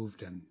I've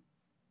moved, and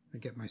I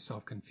get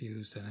myself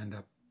confused and end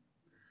up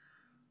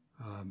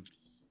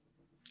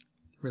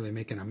really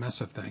making a mess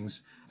of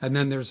things. And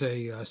then there's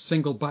a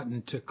single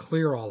button to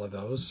clear all of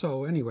those.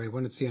 So anyway,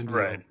 when it's the end of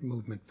your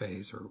movement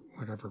phase or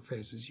whatever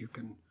phases, you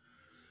can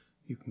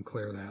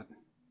clear that.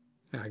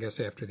 I guess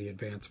after the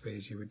advanced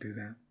phase, you would do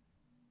that.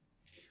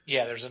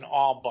 Yeah, there's an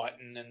all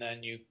button, and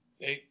then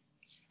it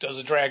does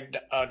a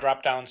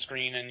drop down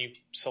screen, and you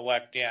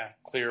select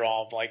clear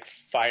all of like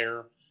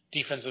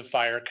defensive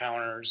fire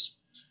counters,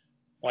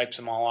 wipes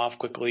them all off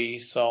quickly.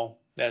 So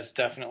that's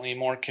definitely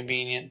more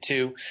convenient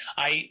too.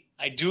 I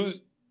do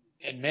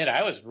admit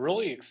I was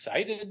really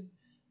excited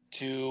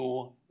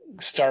to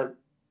start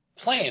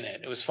playing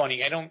it. It was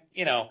funny. I don't,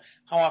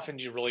 how often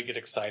do you really get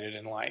excited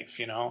in life,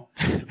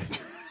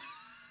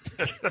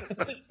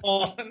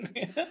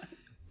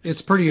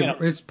 It's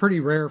pretty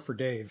rare for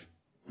Dave.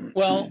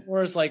 Well,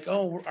 whereas like,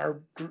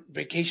 our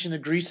vacation to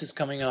Greece is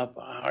coming up.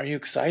 Are you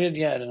excited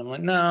yet? And I'm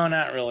like, no,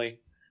 not really.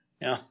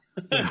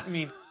 I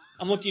mean,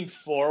 I'm looking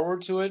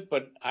forward to it,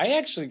 but I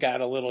actually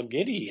got a little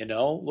giddy,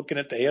 looking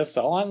at the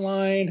ASL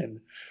online and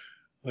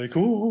like,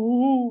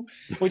 ooh,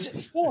 which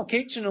still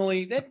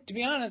occasionally, to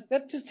be honest,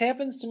 that just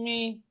happens to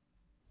me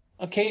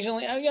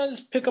occasionally. I'll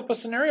just pick up a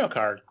scenario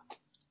card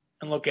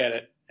and look at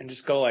it and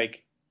just go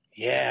like,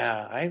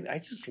 I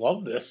just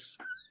love this.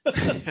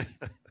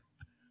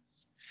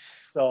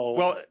 So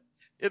well,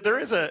 there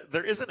is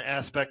an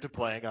aspect of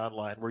playing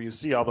online where you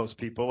see all those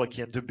people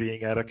akin to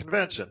being at a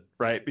convention,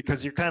 right?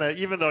 Because you're kind of,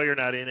 even though you're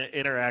not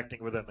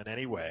interacting with them in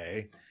any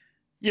way,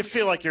 you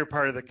feel like you're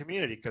part of the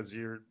community because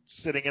you're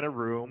sitting in a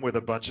room with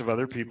a bunch of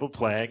other people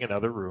playing in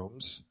other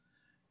rooms.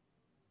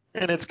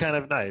 And it's kind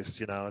of nice,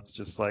 It's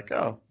just like,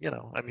 oh,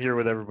 I'm here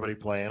with everybody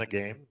playing a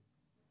game.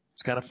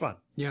 It's kind of fun.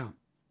 Yeah.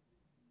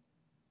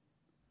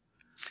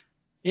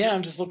 Yeah,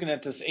 I'm just looking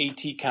at this AT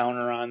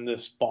counter on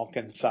this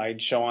Balkan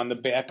sideshow on the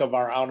back of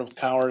our Out of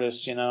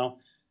Cowardice,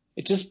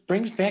 It just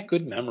brings back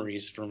good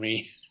memories for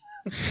me.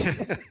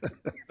 It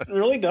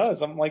really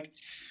does. I'm like,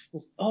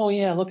 oh,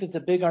 yeah, look at the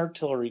big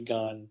artillery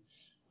gun.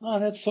 Oh,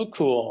 that's so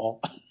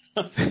cool.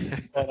 But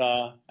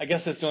I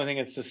guess that's the only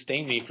thing that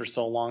sustained me for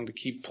so long to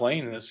keep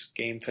playing this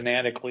game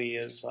fanatically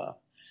is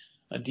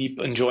a deep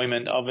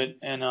enjoyment of it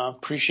and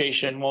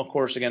appreciation. Well, of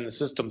course, again, the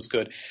system's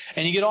good.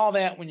 And you get all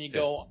that when you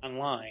go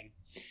online.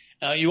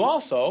 You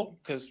also,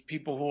 because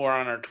people who are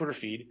on our Twitter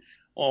feed,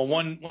 well,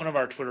 one of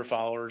our Twitter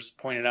followers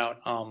pointed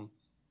out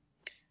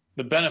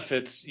the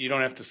benefits. You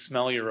don't have to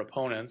smell your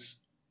opponents.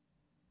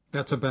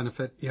 That's a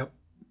benefit. Yep.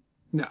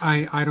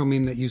 I don't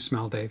mean that you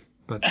smell, Dave,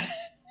 but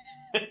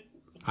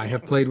I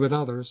have played with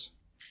others.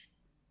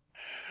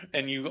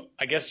 And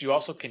I guess you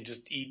also can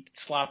just eat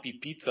sloppy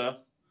pizza.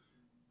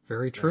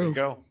 Very true. There you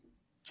go.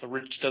 So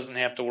Rich doesn't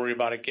have to worry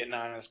about it getting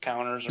on his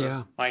counters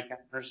or my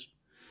counters.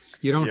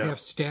 You don't have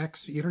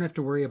stacks. You don't have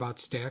to worry about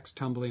stacks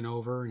tumbling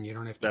over, and you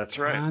don't have to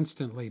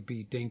constantly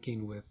be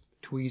dinking with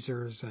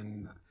tweezers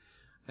and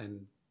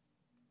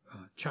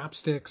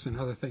chopsticks and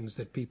other things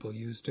that people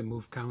use to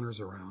move counters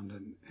around,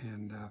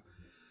 and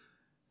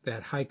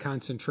that high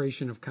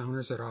concentration of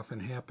counters that often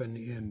happen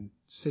in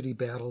city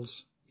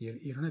battles.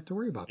 You don't have to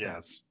worry about that.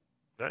 Yes.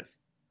 Right.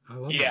 I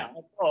love that. Yeah.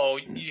 Oh,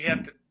 you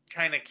have to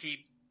kind of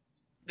keep.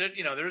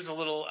 There's a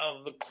little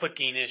of the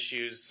clicking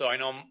issues. So I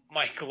know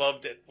Mike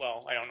loved it.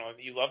 Well, I don't know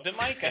if you loved it,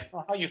 Mike. I don't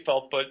know how you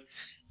felt, but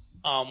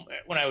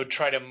when I would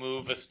try to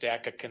move a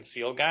stack of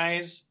conceal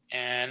guys,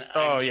 and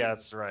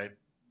yes, right.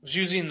 I was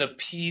using the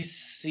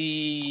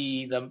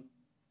the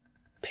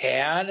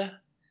pad,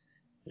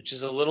 which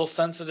is a little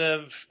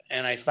sensitive,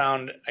 and I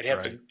found I'd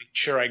have to make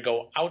sure I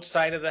go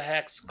outside of the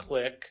hex,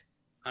 click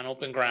on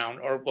open ground,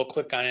 or we'll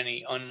click on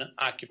any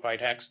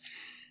unoccupied hex.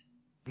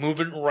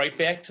 Move it right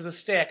back to the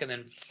stack and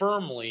then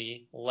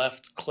firmly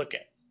left click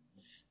it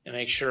and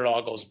make sure it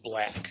all goes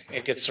black.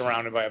 It gets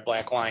surrounded by a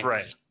black line.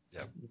 Right.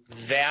 Yep.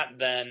 That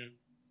then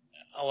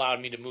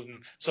allowed me to move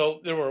them.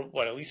 So there were,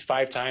 at least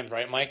 5 times,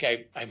 right, Mike?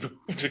 I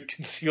moved a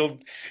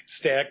concealed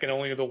stack and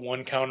only the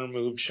one counter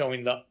moved,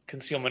 showing the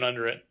concealment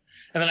under it.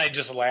 And then I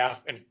just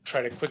laugh and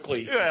try to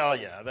quickly. Well,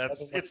 yeah,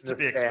 it's to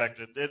be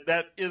expected.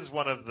 That is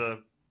one of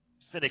the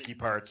finicky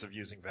parts of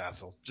using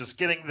VASL. Just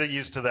getting the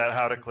used to that,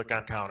 how to click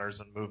on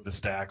counters and move the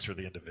stacks or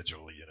the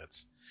individual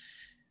units.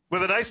 Well,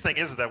 the nice thing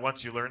is that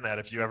once you learn that,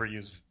 if you ever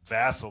use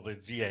VASL, the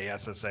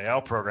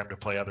VASL program, to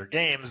play other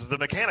games, the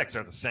mechanics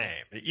are the same.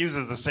 It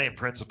uses the same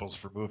principles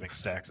for moving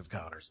stacks of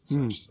counters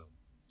and such. So.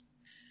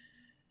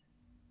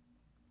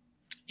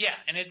 Yeah,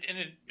 and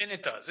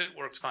it does. It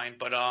works fine,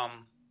 but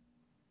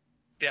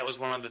that was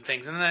one of the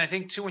things. And then I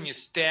think too, when you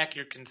stack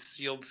your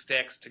concealed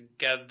stacks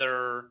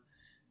together,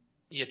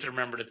 you have to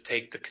remember to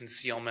take the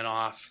concealment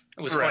off.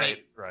 It was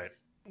funny. Right.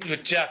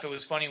 With Jeff, it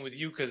was funny with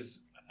you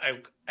because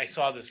I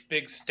saw this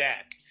big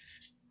stack,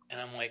 and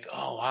I'm like,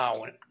 oh,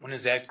 wow, when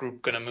is that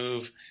group going to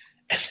move?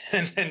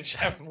 And then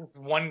Jeff moved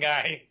one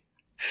guy,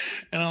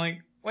 and I'm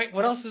like, wait,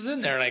 what else is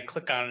in there? And I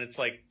click on it. It's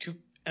like 2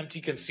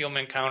 empty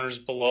concealment counters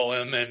below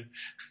him. And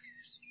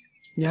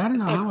yeah, I don't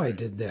know how I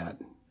did that.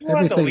 You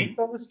want to delete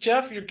those,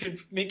 Jeff? You're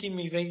making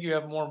me think you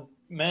have more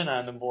men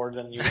on the board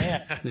than you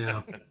have.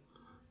 Yeah.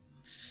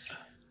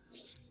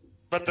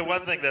 But the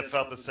one thing that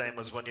felt the same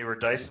was when you were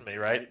dicing me,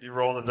 right? You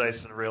roll the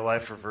dice in real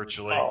life or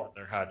virtually, and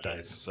they're hot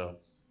dice. So.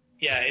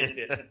 Yeah, it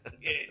did.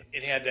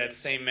 It had that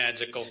same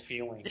magical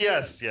feeling.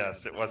 Yes,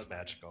 it was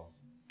magical.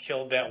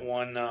 Killed that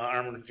one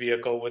armored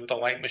vehicle with the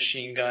light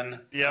machine gun.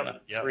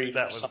 Yep,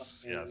 that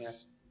was,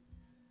 yes.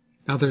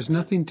 Now, there's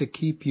nothing to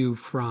keep you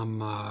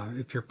from,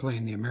 if you're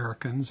playing the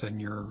Americans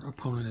and your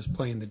opponent is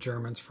playing the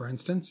Germans, for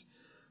instance,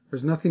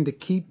 there's nothing to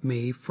keep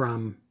me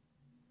from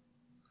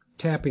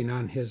tapping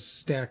on his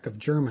stack of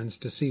Germans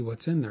to see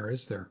what's in there,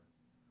 is there?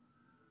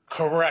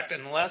 Correct,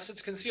 unless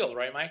it's concealed,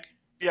 right, Mike?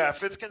 Yeah,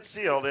 if it's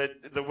concealed,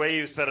 the way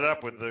you set it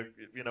up with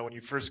when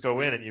you first go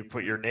in and you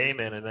put your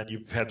name in and then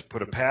you have to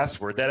put a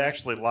password, that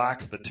actually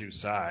locks the 2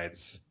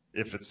 sides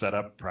if it's set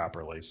up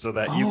properly, so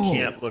that you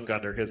can't look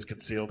under his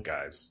concealed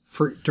guys.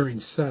 During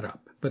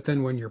setup, but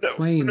then when you're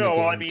playing the game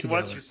I mean together.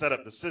 Once you set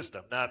up the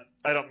system,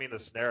 I don't mean the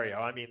scenario.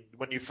 I mean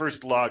when you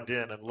first logged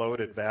in and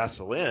loaded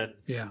VASL in,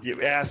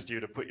 you asked you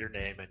to put your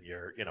name and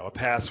your a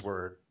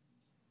password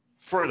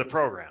for the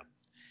program.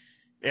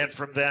 And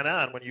from then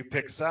on, when you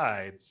pick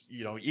sides,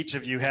 each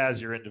of you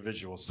has your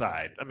individual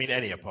side. I mean,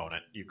 any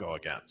opponent you go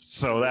against.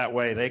 So that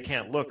way they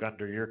can't look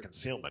under your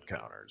concealment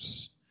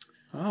counters.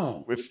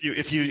 Oh.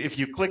 If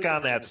you click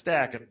on that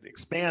stack and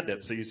expand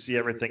it so you see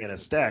everything in a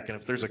stack, and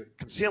if there's a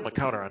concealment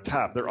counter on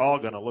top, they're all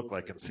going to look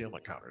like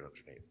concealment counters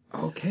underneath.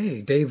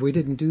 Okay, Dave, we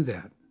didn't do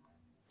that.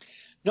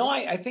 No,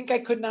 I think I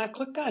could not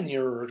click on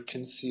your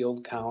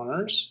concealed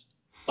counters.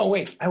 Oh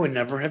wait, I would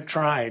never have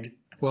tried.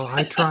 Well,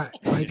 I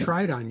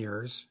tried on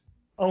yours.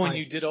 Oh, and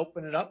you did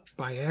open it up?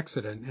 By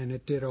accident, and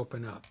it did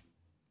open up.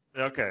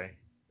 Okay.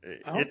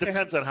 It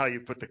depends on how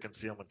you put the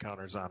concealment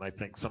counters on. I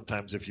think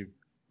sometimes if you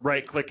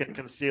right-click and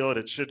conceal it,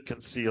 it should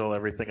conceal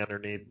everything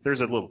underneath.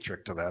 There's a little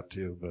trick to that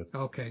too, but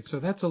okay, so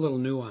that's a little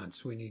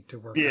nuance we need to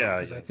work out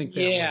because I think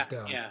that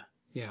would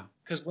yeah.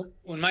 Because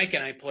when Mike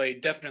and I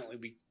played,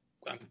 definitely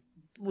I'm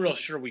real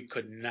sure we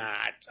could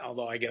not.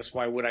 Although I guess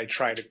why would I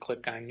try to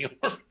click on your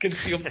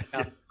concealment?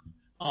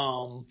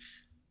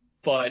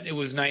 But it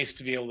was nice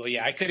to be able to.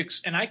 Yeah, I could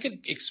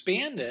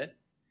expand it,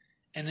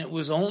 and it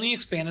was only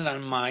expanded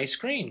on my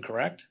screen,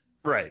 correct?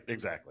 Right,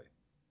 exactly.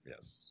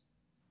 Yes.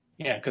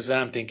 Yeah, because then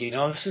I'm thinking,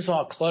 oh, this is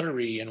all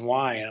cluttery, and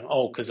why? And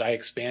because I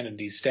expanded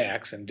these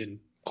stacks and didn't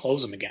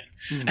close them again.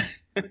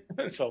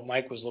 So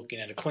Mike was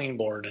looking at a clean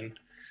board, and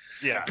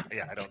yeah,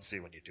 I don't see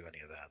when you do any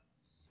of that.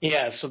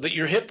 Yeah, so that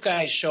your hip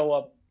guys show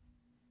up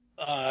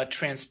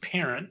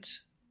transparent.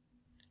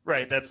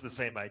 Right, that's the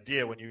same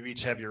idea. When you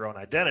each have your own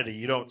identity,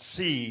 you don't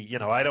see,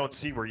 I don't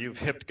see where you've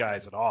hipped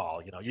guys at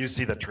all. You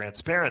see the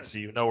transparency,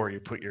 you know where you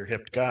put your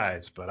hipped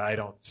guys, but I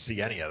don't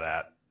see any of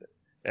that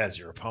as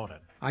your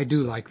opponent. I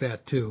do like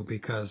that too,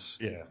 because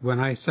when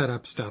I set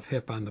up stuff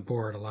hip on the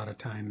board, a lot of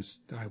times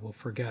I will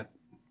forget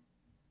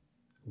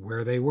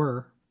where they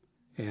were,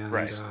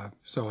 and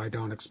so I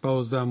don't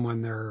expose them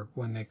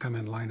when they come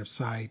in line of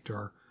sight,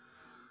 or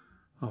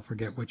I'll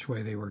forget which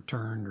way they were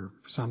turned, or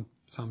some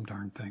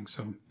darn thing.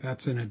 So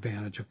that's an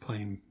advantage of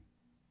playing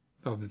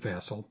of the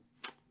VASL.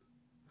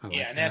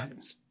 And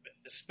that's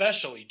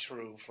especially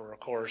true for,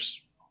 of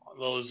course,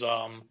 those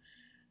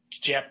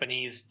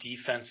Japanese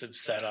defensive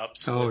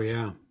setups. Oh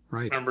yeah,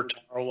 right. Remember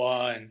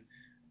Tarawa, and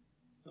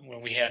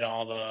when we had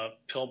all the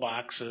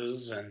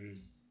pillboxes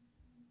and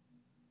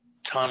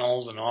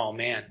tunnels, and oh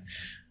man,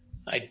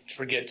 I'd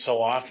forget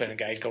so often.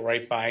 I'd go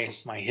right by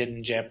my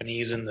hidden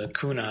Japanese in the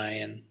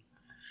kunai, and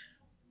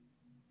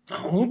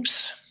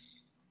oops.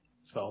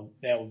 So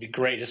that would be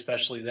great,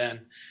 especially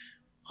then.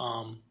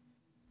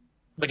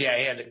 But yeah, I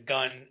had a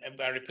gun.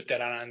 I already put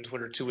that on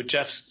Twitter too. With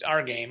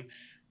our game,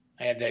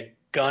 I had that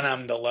gun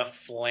on the left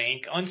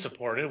flank,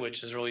 unsupported,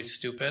 which is really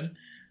stupid.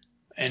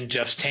 And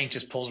Jeff's tank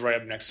just pulls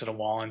right up next to the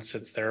wall and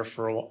sits there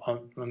for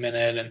a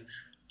minute. And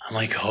I'm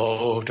like,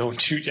 oh, don't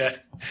shoot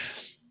yet.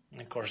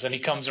 And of course, then he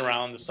comes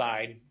around the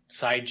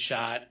side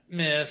shot,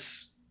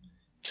 miss,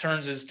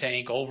 turns his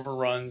tank,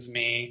 overruns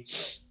me.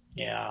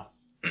 Yeah.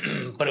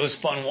 But it was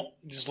fun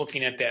just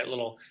looking at that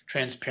little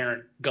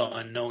transparent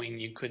gun,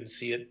 knowing you couldn't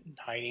see it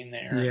hiding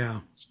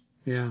there.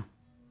 Yeah.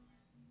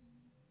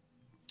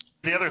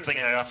 The other thing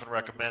I often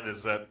recommend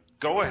is that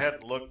go ahead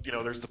and look,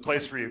 there's the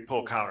place where you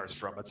pull counters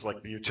from. It's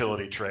like the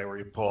utility tray where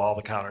you pull all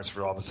the counters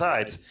for all the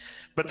sides.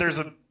 But there's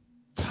a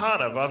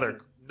ton of other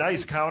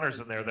nice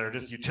counters in there that are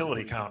just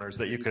utility counters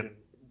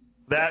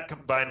that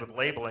combined with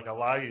labeling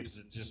allow you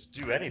to just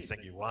do anything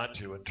you want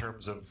to in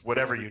terms of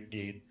whatever you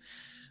need.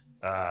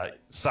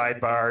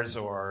 Sidebars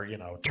or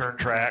turn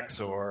tracks,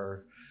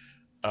 or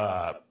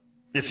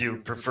if you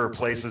prefer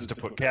places to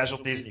put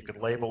casualties, you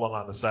can label them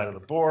on the side of the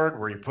board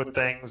where you put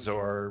things,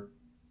 or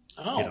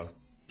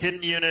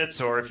hidden units,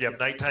 or if you have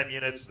nighttime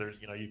units, there's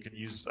you can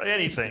use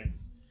anything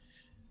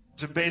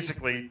to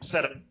basically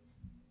set up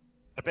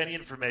any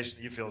information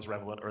that you feel is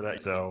relevant, or that.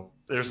 So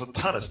there's a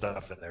ton of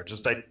stuff in there.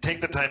 Just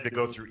take the time to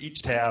go through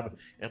each tab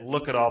and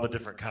look at all the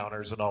different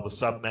counters and all the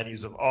sub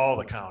menus of all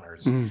the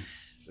counters.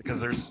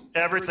 Because there's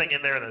everything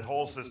in there, the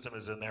whole system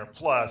is in there,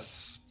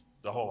 plus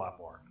a whole lot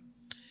more.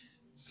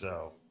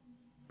 So,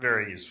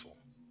 very useful.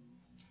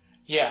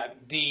 Yeah,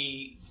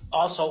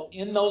 also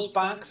in those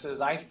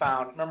boxes I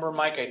found, remember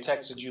Mike, I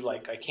texted you I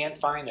can't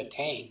find a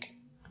tank.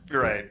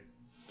 Right.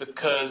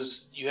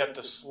 Because you have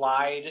to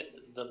slide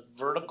the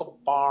vertical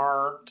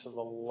bar to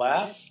the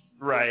left.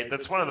 Right,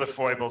 that's one of the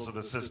foibles of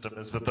the system,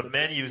 is that the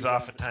menus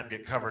oftentimes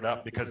get covered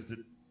up because it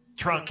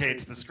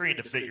truncates the screen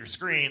to fit your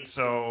screen,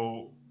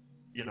 so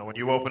when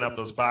you open up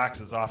those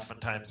boxes,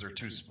 oftentimes they're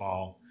too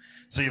small.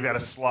 So you've got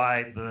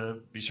to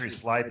be sure you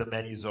slide the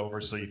menus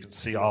over so you can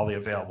see all the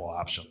available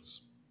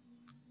options.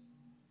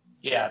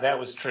 Yeah, that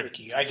was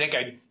tricky. I think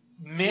I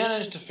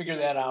managed to figure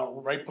that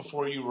out right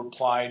before you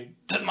replied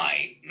to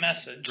my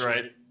message.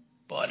 Right.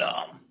 But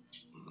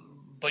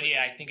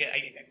yeah, I think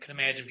I can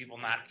imagine people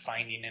not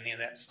finding any of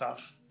that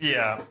stuff.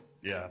 Yeah.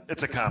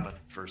 It's a common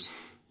first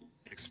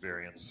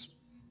experience.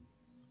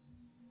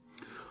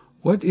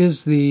 What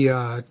is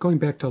the going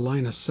back to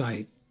line of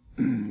sight?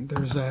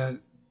 There's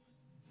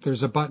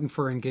a button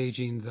for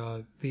engaging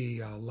the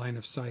line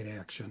of sight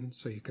action,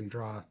 so you can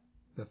draw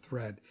the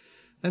thread.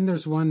 Then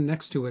there's one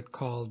next to it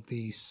called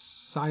the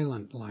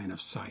silent line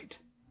of sight.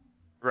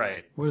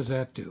 Right. What does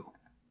that do?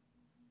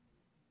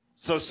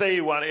 So say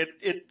you want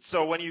it.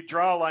 So when you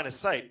draw a line of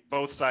sight,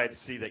 both sides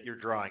see that you're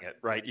drawing it,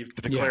 right? You've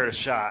declared a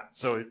shot,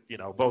 so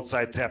both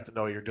sides have to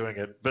know you're doing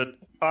it. But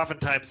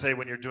oftentimes, say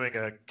when you're doing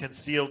a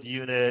concealed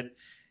unit,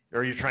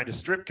 or you're trying to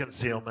strip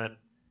concealment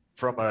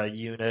from a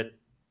unit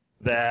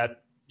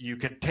that you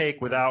can take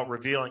without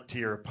revealing to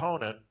your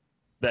opponent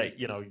that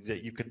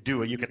that you can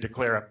do it. You can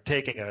declare I'm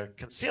taking a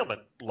concealment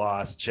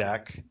loss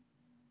check,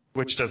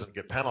 which doesn't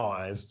get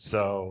penalized.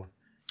 So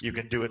you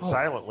can do it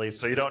silently,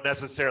 so he doesn't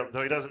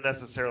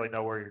necessarily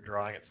know where you're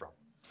drawing it from.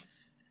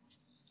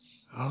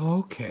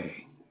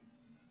 Okay.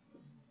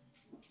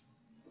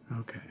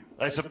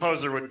 I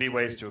suppose there would be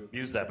ways to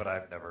abuse that, but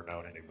I've never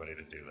known anybody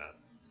to do that.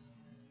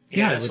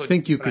 Yeah, I would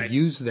think you could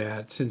use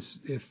that, since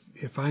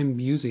if I'm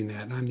using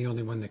that and I'm the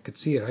only one that could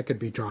see it, I could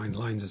be drawing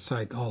lines of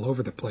sight all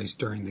over the place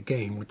during the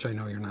game, which I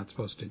know you're not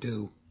supposed to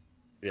do.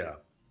 Yeah.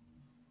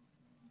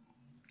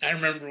 I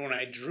remember when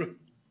I drew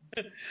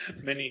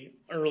many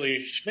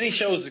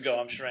shows ago,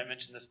 I'm sure I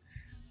mentioned this,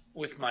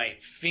 with my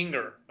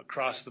finger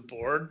across the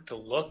board to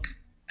look.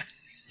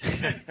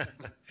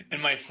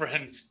 And my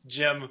friend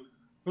Jim,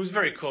 who's a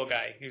very cool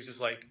guy, he was just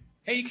like,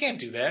 "Hey, you can't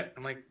do that."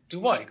 I'm like, "Do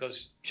what?" He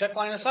goes, "Check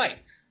line of sight."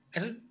 I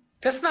said,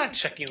 "That's not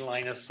checking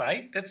line of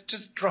sight. That's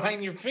just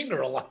drawing your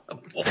finger along the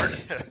board."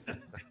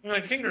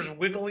 My finger's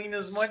wiggling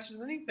as much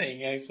as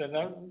anything. I said,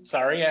 "I'm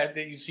sorry,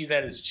 you see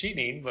that as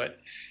cheating," but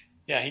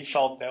yeah, he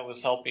felt that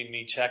was helping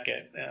me check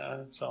it.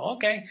 So,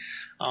 okay.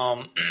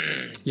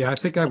 Yeah, I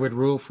think I would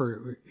rule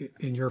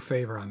in your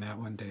favor on that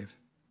one, Dave.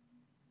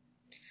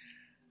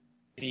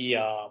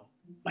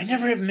 I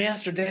never have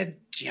mastered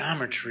that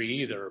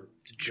geometry either.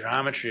 The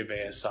geometry of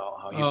VASL.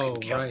 How you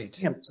can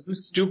right. I'm too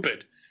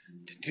stupid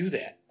to do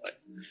that. But,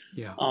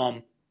 yeah.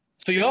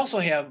 So you also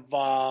have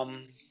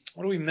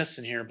what are we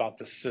missing here about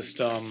the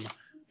system? I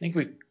think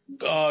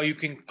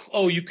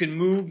you can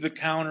move the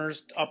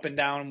counters up and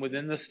down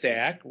within the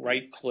stack.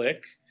 Right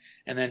click,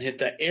 and then hit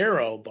the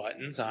arrow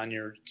buttons on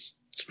your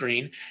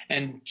screen.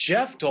 And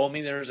Jeff told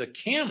me there's a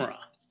camera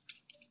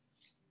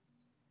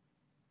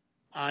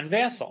on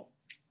VASL.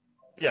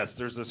 Yes,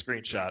 there's a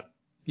screenshot.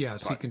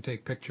 Yes, you can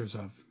take pictures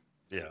of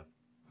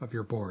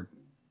your board.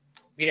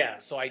 Yeah,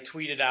 so I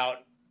tweeted out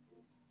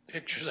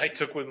pictures I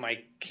took with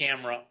my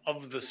camera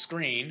of the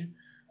screen,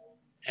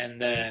 and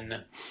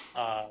then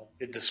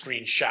did the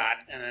screenshot,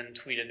 and then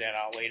tweeted that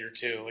out later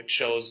too. It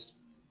shows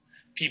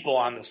people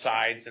on the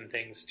sides and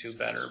things too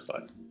better,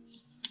 but.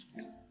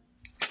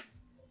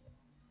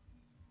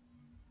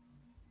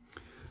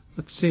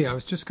 Let's see, I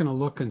was just going to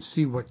look and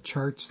see what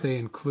charts they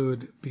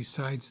include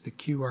besides the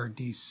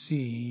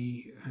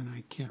QRDC, and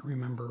I can't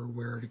remember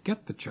where to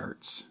get the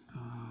charts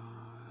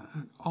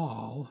at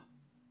all.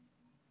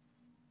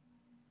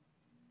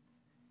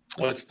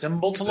 Well, it's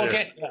simple to look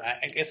at. Yeah,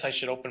 I guess I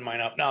should open mine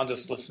up. Now I'll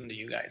just listen to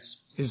you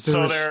guys.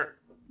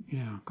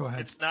 Yeah, go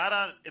ahead. It's not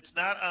on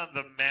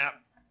the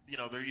map.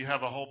 There you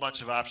have a whole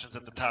bunch of options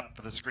at the top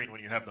of the screen when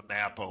you have the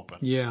map open.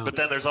 Yeah. But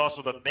then there's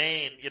also the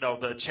main,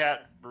 the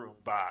chat room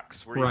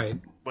box where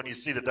when you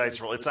see the dice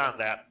roll, it's on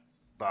that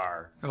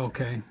bar.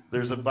 Okay.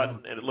 There's a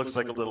button, and it looks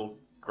like a little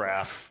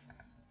graph,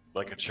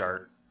 like a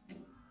chart.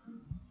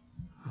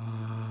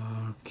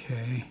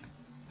 Okay.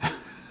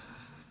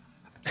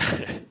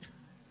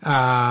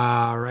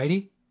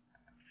 Righty.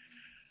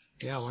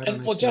 Yeah, why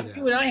don't I see Jeff, that?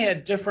 you and I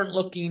had different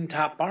looking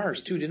top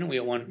bars too, didn't we,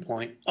 at one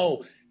point?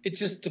 Oh, it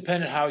just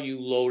depended how you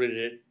loaded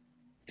it,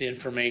 the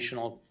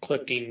informational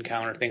clicking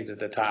counter things at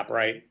the top,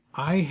 right?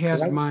 I had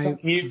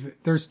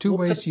there's two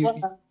ways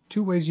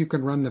you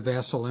can run the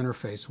VASL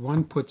interface.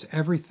 One puts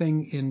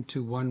everything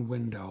into one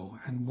window,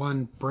 and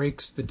one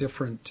breaks the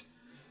different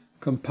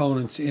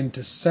components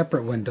into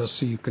separate windows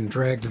so you can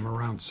drag them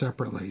around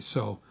separately.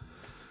 So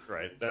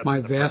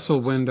my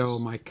VASL window,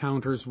 my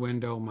counters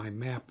window, my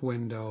map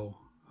window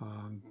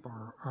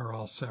are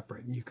all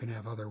separate, and you can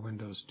have other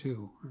windows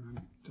too.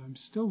 I'm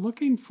still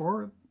looking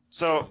for it.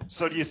 So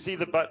do you see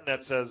the button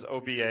that says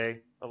OBA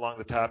along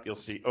the top? You'll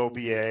see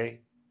OBA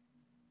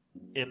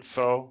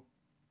info.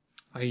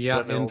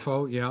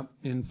 Info. Yeah,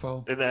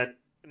 info. And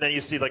then you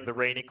see like the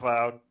rainy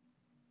cloud.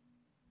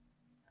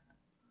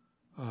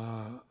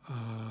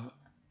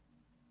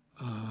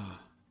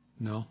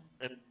 No.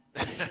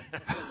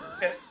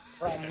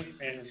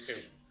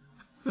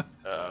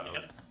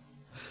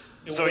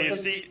 So you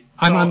see,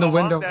 I'm on the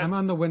window. I'm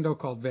on the window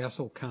called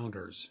VASL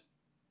counters.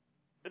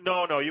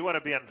 No, you want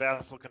to be on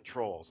VASL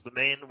controls, the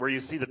main where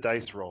you see the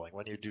dice rolling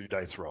when you do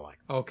dice rolling.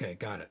 Okay,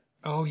 got it.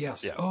 Oh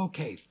yes. Yeah.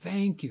 Okay,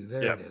 thank you.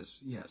 There it is.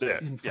 Yes.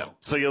 Info. Yeah.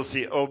 So you'll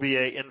see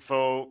OBA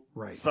info,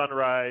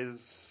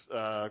 sunrise,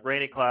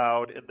 rainy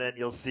cloud, and then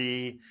you'll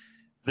see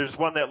there's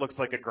one that looks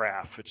like a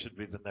graph. It should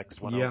be the next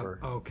one over.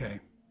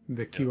 Okay.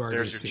 The QRDC.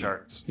 There's your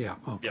charts. Yeah.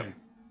 Okay. Yep.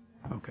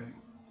 Okay.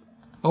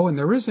 Oh, and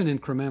there is an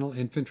incremental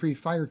infantry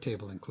fire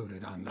table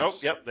included on this. Oh,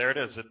 yep, there it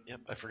is.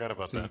 I forgot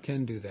about that. So you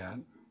can do that.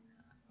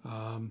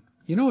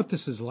 You know what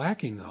this is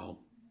lacking, though?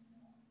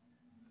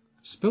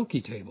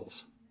 Spilkey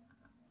tables.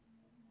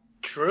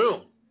 True. I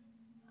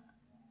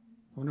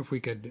wonder if we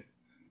could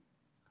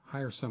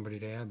hire somebody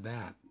to add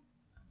that.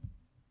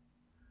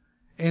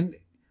 And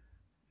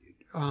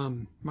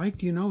Mike,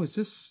 do you know, is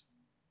this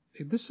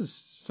is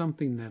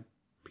something that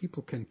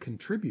people can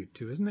contribute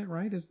to, isn't that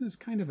right? Isn't this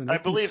kind of an I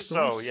open believe so,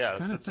 source yes.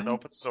 kind of It's an thing?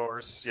 open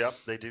source. Yep,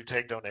 they do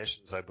take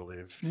donations, I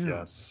believe. Yeah.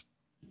 Yes.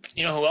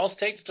 You know who else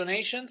takes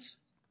donations?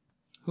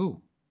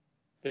 Who?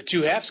 The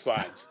Two Half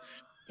Squads.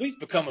 Please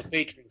become a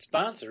patron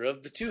sponsor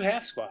of the Two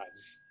Half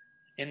Squads.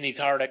 In these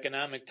hard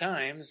economic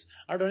times,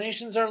 our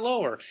donations are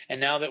lower, and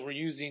now that we're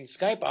using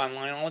Skype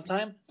online all the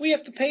time, we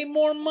have to pay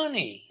more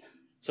money.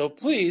 So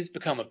please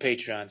become a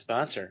Patreon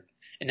sponsor.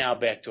 And now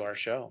back to our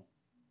show.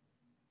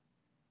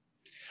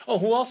 Oh,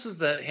 who else is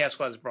the Half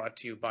Squads brought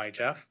to you by,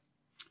 Jeff?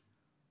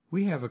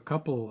 We have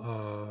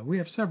we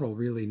have several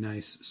really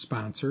nice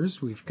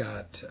sponsors. We've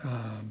got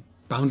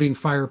Bounding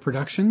Fire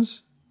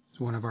Productions.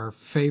 It's one of our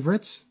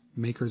favorites,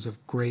 makers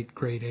of great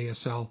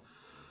ASL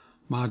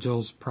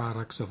modules,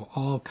 products of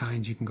all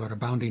kinds. You can go to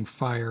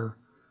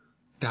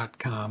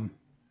boundingfire.com.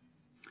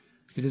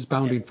 It is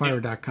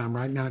boundingfire.com,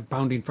 right? Not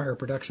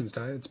boundingfireproductions.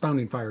 It's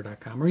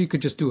boundingfire.com. Or you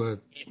could just do a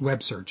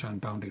web search on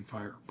Bounding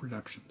Fire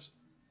Productions.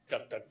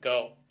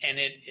 Go. And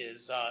it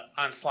is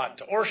Onslaught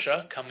to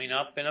Orsha coming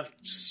up in a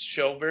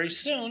show very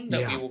soon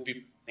that we will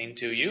be bringing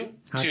to you.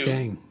 Hot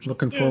dang.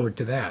 Looking forward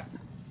to that.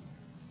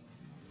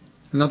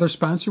 Another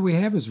sponsor we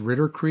have is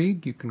Ritter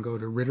Krieg. You can go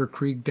to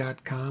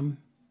ritterkrieg.com.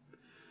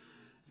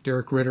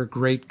 Derek Ritter,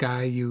 great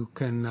guy. You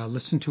can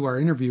listen to our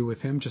interview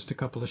with him just a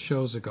couple of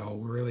shows ago.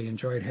 We really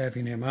enjoyed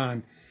having him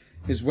on.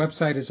 His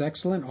website is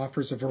excellent,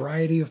 offers a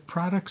variety of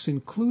products,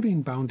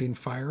 including Bounding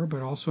Fire,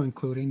 but also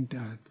including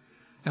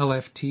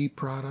LFT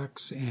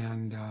products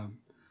and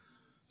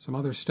some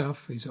other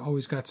stuff. He's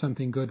always got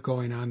something good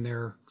going on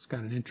there. He's got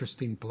an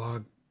interesting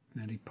blog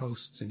that he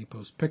posts, and he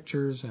posts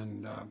pictures,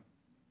 and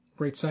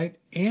great site.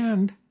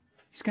 And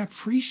he's got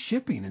free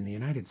shipping in the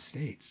United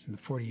States, in the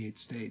 48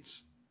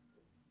 states.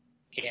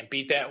 Can't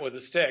beat that with a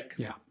stick.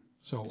 Yeah.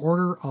 So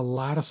order a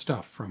lot of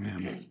stuff from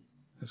him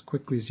as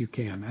quickly as you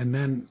can. And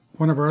then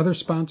one of our other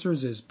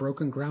sponsors is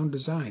Broken Ground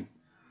Design.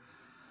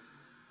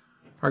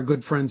 Our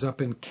good friends up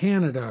in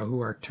Canada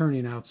who are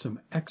turning out some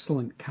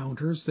excellent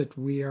counters that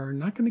we are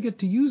not going to get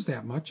to use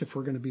that much if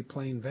we're going to be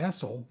playing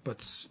VASL,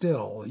 but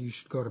still, you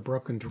should go to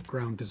Broken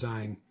Ground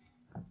Design.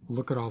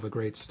 Look at all the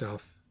great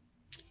stuff.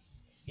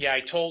 Yeah, I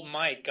told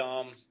Mike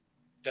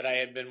that I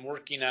had been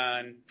working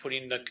on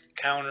putting the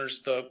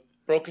counters, the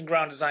Broken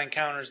Ground Design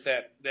counters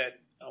that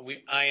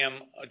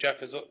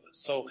Jeff is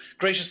so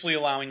graciously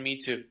allowing me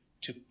to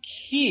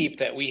keep,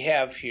 that we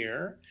have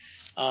here,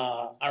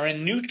 are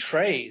in new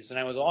trays, and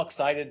I was all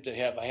excited to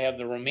have. I have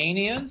the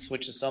Romanians,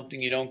 which is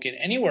something you don't get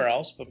anywhere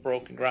else but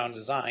Broken Ground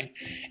Design,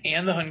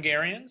 and the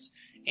Hungarians,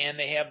 and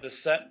they have the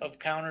set of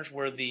counters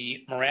where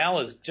the morale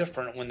is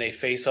different when they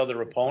face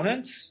other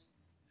opponents.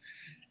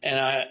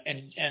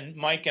 And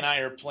Mike and I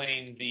are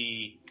playing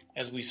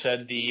as we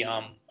said, the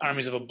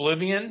Armies of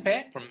Oblivion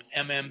pack from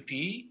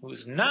MMP,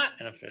 who's not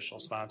an official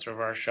sponsor of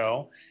our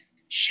show.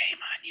 Shame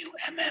on you,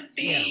 MMP.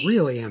 Yeah,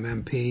 really,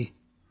 MMP.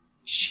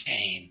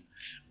 Shame.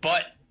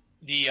 But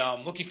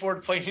looking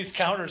forward to playing these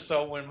counters.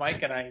 So when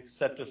Mike and I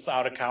set this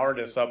out of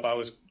cowardice up, I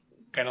was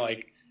kind of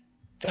like,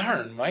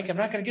 darn, Mike, I'm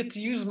not going to get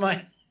to use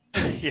my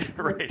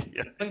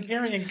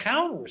Hungarian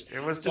counters.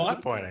 It was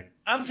disappointing.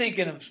 I'm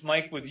thinking of,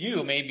 Mike, with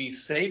you, maybe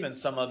saving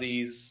some of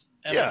these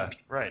MMP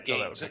right. games.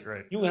 No, that would be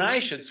great. You and I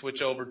should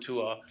switch over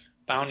to a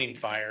Bounding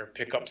Fire,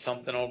 pick up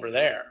something over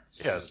there.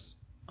 Yes.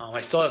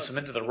 I still have some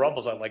Into the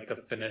Rubbles I'd like to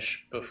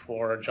finish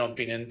before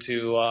jumping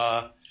into,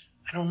 I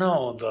don't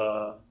know,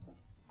 the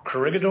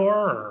Corregidor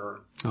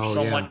or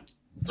someone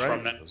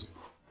from that,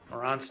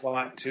 or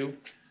Onslaught too,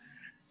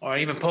 or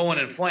even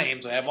Poland in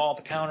Flames. I have all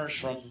the counters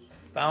from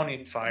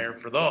Bounding Fire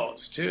for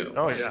those too.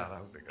 Oh yeah,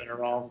 that would be good.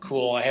 They're all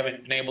cool. I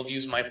haven't been able to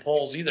use my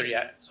poles either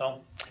yet,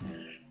 so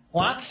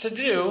lots to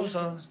do.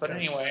 But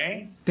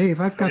anyway, Dave,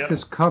 I've got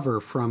this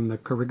cover from the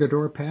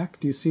Corregidor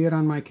pack. Do you see it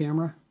on my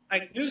camera?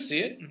 I do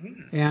see it.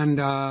 Mm-hmm. And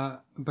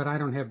but I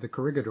don't have the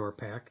Corregidor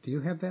pack. Do you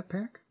have that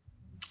pack?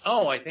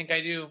 Oh, I think I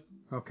do.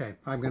 Okay,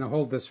 I'm going to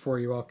hold this for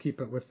you. I'll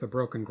keep it with the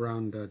Broken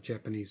Ground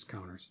Japanese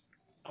counters.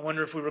 I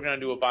wonder if we were going to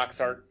do a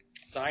box art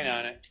sign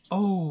on it.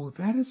 Oh,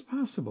 that is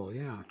possible,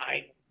 yeah.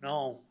 I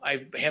know.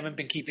 I haven't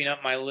been keeping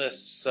up my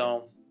lists,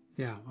 so.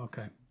 Yeah,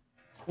 okay.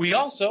 We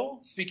also,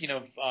 speaking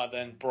of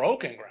then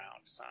Broken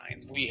Ground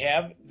signs, we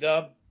have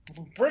the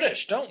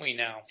British, don't we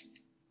now?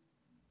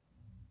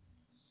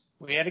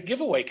 We had a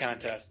giveaway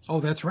contest.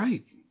 Oh, that's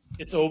right.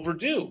 It's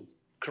overdue.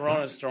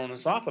 Corona's thrown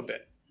us off a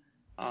bit.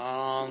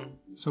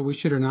 So we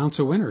should announce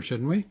a winner,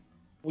 shouldn't we?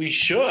 We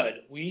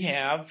should. We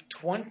have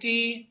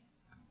 20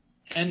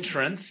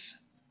 entrants.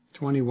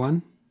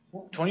 21.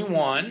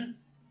 21.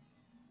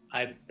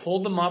 I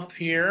pulled them up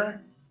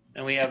here,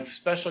 and we have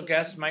special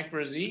guest Mike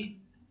Ryzy.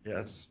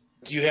 Yes.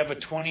 Do you have a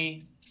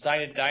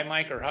 20-sided die,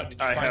 Mike, or how did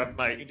you I have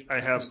my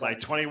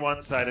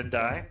 21-sided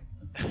die.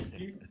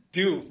 You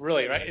do,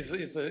 really, right?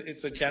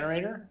 It's a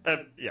generator?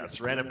 Yes,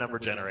 random number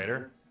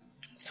generator.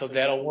 So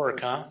that'll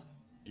work, huh?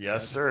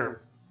 Yes, sir.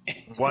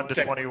 1 to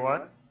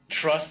 21.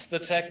 Trust the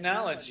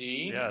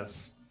technology.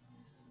 Yes.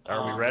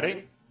 Are we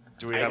ready?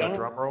 Do we have a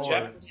drum roll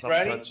or some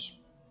such?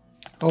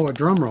 Oh, a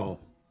drum roll.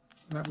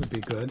 That would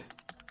be good.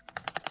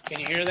 Can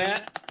you hear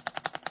that?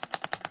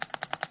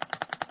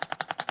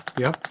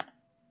 Yep.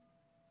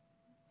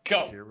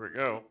 Go. Here we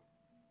go.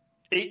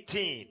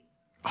 18.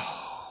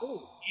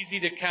 Ooh, easy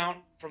to count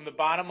from the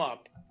bottom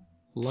up.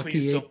 Lucky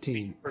Please don't 18.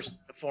 be a person in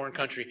a foreign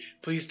country.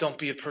 Please don't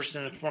be a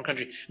person in a foreign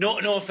country. No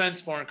offense,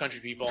 foreign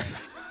country people.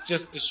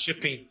 Just the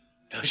shipping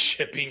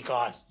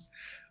costs.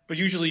 But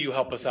usually you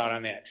help us out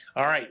on that.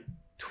 All right,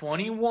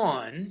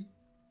 21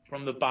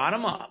 from the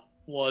bottom up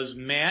was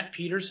Matt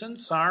Peterson.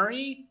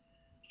 Sorry,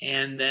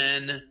 and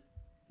then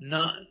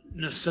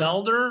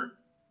Naselder.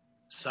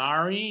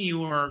 Sorry, you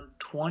were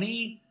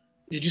 20.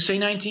 Did you say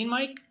 19,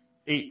 Mike?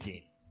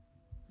 18.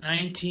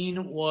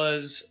 19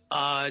 was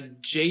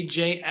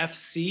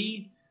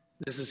JJFC.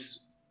 This is,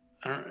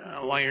 I don't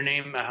know why your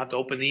name, I have to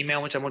open the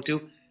email, which I won't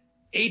do.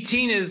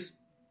 18 is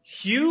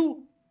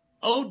Hugh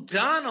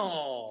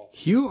O'Donnell.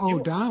 Hugh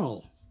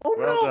O'Donnell. Oh,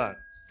 Well no. done.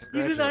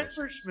 He's an Congratulations.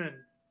 Irishman.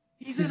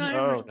 He's He's an an-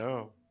 Irishman. Oh,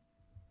 no.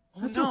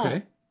 Oh, That's no.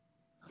 okay.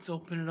 Let's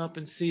open it up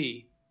and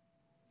see.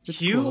 It's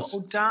Hugh close.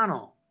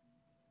 O'Donnell.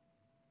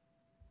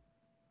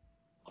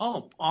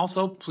 Oh,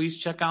 also, please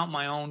check out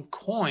my own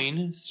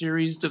Coin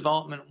series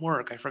development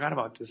work. I forgot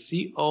about this.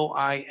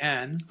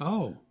 COIN.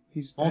 Oh,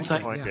 he's Coin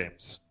yeah.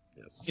 games.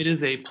 Yes. It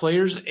is a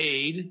player's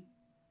aid.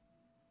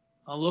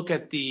 A look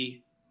at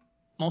the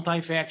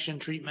multi-faction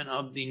treatment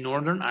of the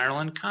Northern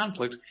Ireland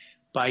conflict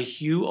by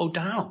Hugh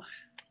O'Donnell.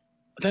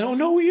 But I don't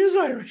know he is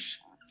Irish.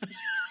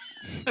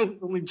 I was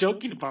only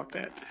joking about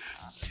that.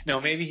 No,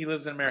 maybe he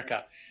lives in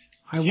America.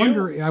 I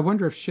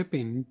wonder if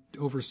shipping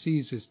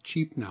overseas is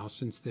cheap now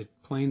since the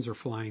planes are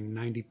flying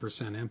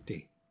 90%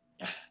 empty.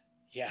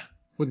 Yeah,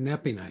 Wouldn't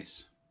that be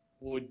nice?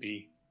 would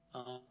be.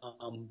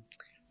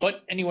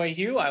 But anyway,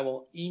 Hugh, I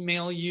will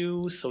email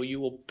you, so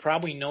you will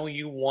probably know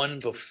you won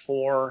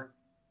before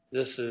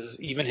this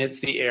even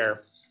hits the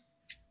air.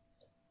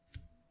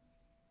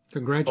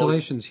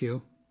 Congratulations,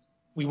 Hugh.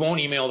 We won't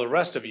email the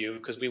rest of you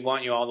because we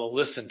want you all to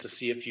listen to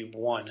see if you've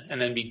won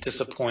and then be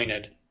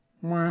disappointed.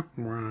 Wah,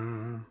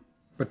 wah.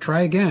 But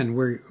try again.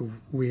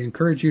 We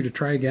encourage you to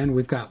try again.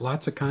 We've got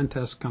lots of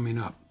contests coming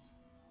up.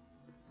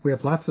 We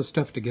have lots of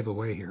stuff to give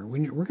away here.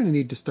 We're going to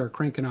need to start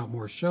cranking out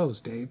more shows,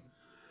 Dave.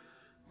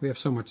 We have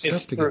so much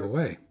stuff to give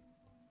away.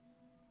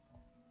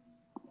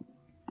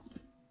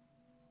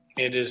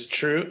 It is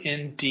true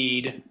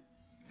indeed.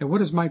 And what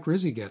does Mike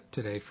Ryzy get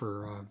today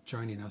for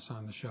joining us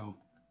on the show?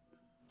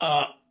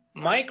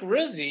 Mike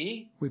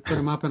Ryzy. We put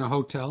him up in a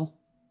hotel.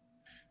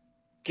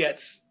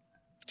 Gets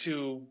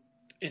to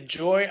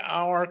enjoy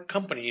our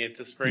company at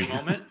this very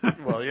moment.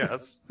 Well,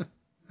 yes.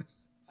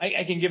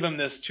 I can give him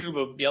this tube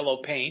of yellow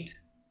paint.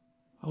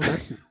 Oh,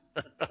 that's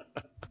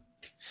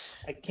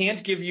I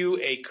can't give you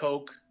a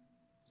Coke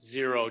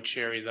Zero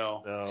Cherry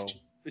though. No.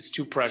 It's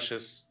too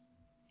precious.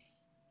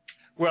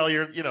 Well,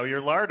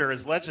 your larder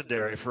is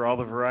legendary for all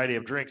the variety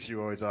of drinks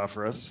you always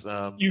offer us.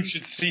 You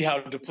should see how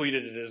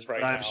depleted it is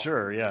right now. I'm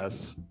sure,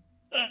 yes.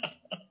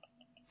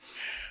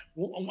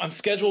 I'm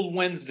scheduled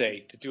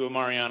Wednesday to do a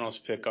Mariano's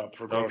pickup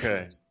for groceries.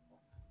 Okay.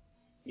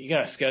 You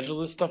got to schedule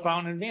this stuff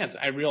out in advance.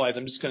 I realize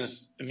I'm just going to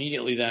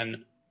immediately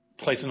then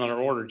place another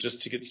order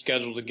just to get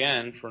scheduled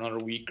again for another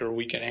week or a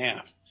week and a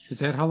half. Is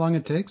that how long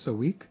it takes? A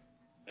week?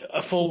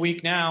 A full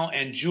week now,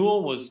 and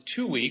Jewel was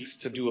 2 weeks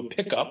to do a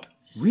pickup.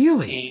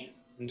 Really?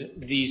 And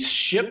these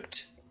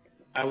shipped,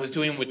 I was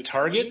doing with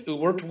Target. It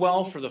worked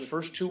well for the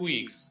first 2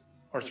 weeks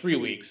or 3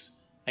 weeks.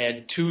 I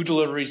had 2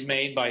 deliveries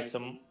made by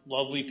some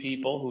lovely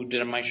people who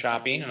did my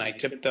shopping, and I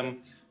tipped them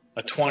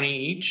a 20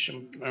 each. I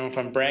don't know if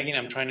I'm bragging.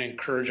 I'm trying to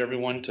encourage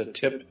everyone to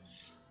tip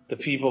the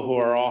people who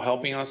are all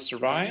helping us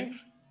survive.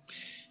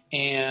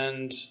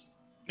 And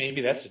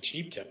maybe that's a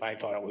cheap tip. I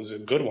thought it was a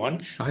good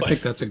one. I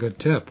think that's a good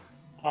tip.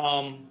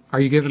 Are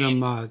you giving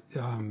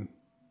them?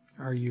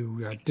 Are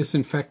you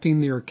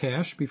disinfecting your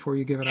cash before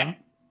you give it out?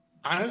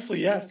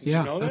 Honestly, yes. Did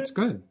you know that? That's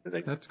good.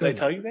 That's good. Did I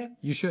tell you that?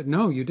 You should.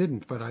 No, you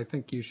didn't, but I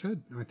think you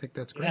should. I think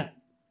that's great. Yeah.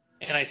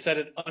 And I set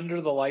it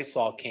under the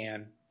Lysol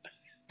can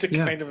to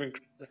kind of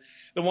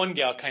the one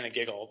gal kind of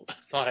giggled,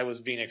 thought I was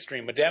being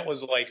extreme, but that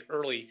was like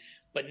early.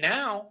 But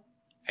now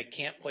I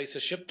can't place a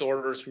shipped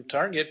order through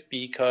Target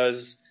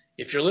because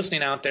if you're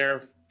listening out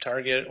there,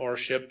 Target or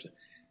shipped,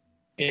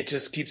 it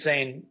just keeps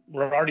saying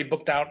we're already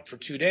booked out for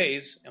 2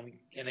 days,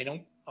 and they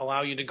don't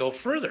allow you to go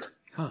further.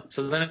 Huh.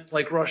 So then it's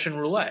like Russian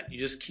roulette. You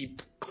just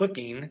keep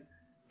clicking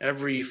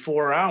every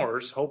 4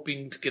 hours,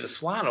 hoping to get a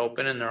slot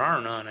open, and there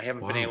are none. I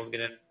haven't been able to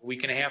get in a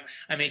week and a half.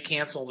 I may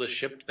cancel the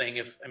shipped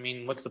thing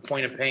what's the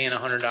point of paying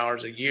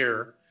 $100 a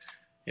year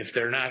if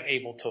they're not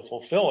able to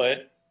fulfill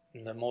it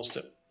in the most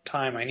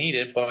time I need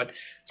it? But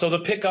so the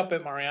pickup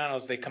at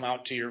Mariano's, they come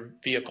out to your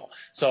vehicle.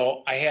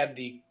 So I had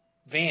the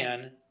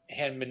van,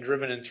 hadn't been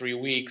driven in 3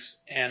 weeks,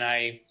 and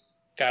I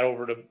got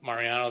over to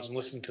Mariano's and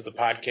listened to the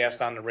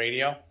podcast on the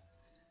radio,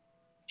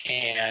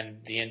 and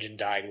the engine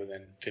died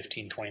within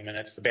 15, 20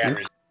 minutes. The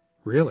battery.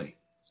 Really?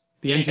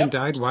 The engine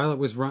died while it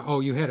was run. Oh,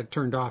 you had it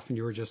turned off and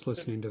you were just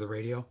listening to the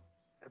radio?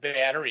 The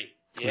battery.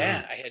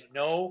 Yeah, I had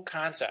no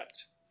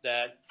concept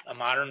that a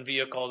modern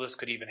vehicle this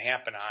could even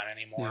happen on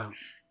anymore.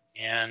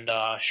 Yeah.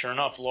 And sure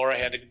enough, Laura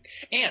had to.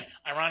 And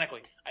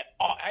ironically,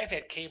 I've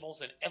had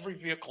cables in every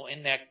vehicle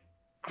in that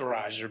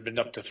garage. There have been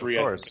up to 3 Of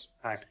at course.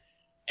 the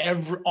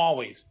time.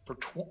 Always for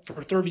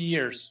 30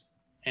 years.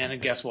 And then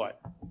guess what?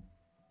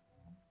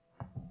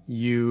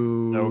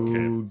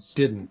 You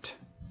didn't.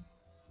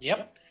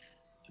 Yep.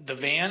 The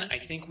van, I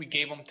think we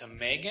gave them to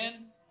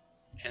Megan,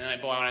 and then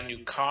I bought a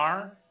new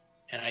car,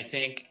 and I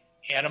think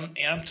Adam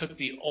took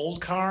the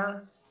old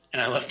car,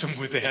 and I left him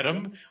with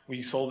Adam.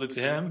 We sold it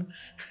to him.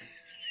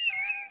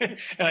 And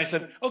I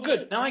said, oh,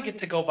 good. Now I get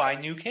to go buy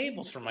new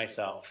cables for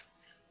myself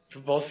for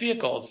both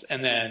vehicles,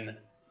 and then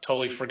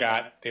totally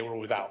forgot they were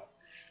without.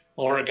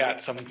 Laura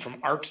got some from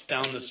Art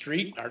down the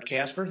street. Art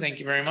Casper, thank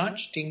you very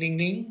much. Ding, ding,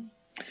 ding.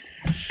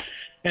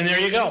 And there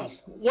you go.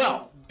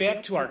 Well,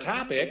 back to our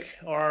topic,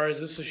 or is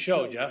this a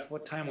show, Jeff?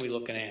 What time are we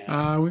looking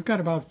at? We've got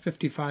about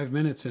 55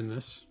 minutes in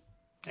this.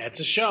 That's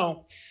a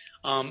show.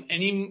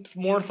 Any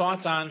more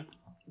thoughts on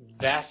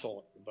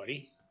VASL,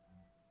 everybody?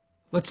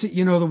 Let's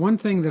see. The one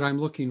thing that I'm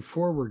looking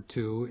forward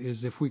to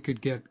is if we could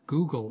get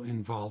Google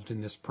involved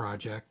in this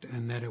project,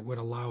 and that it would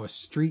allow a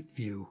street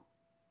view.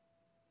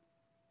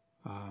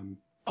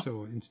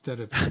 So instead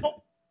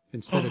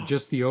of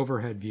just the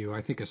overhead view,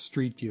 I think a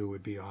street view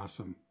would be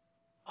awesome.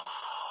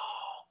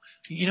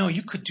 Oh,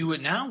 you could do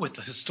it now with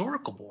the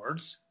historical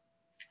boards.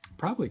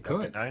 Probably could.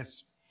 That'd be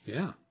nice.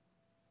 Yeah.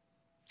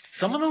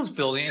 Some of those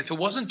buildings, if it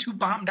wasn't too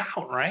bombed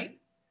out, right?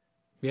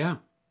 Yeah.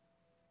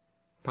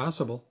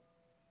 Possible.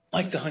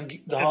 Like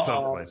In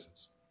some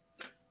places.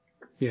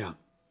 Yeah.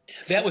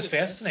 That was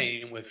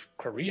fascinating with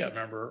Korea,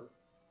 remember?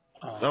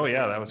 Oh,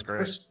 yeah, that was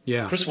great.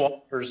 Chris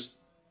Walters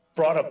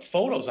brought up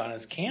photos on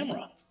his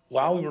camera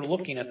while we were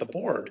looking at the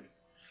board,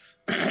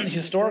 the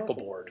historical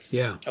board.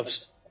 Yeah.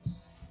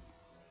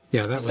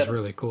 Yeah, that was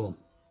really cool.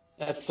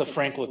 That's the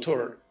Frank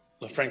Tour,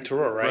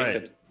 right?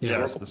 Right.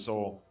 Yes, the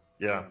Soul.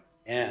 Yeah.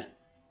 Yeah.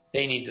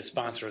 They need to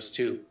sponsor us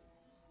too.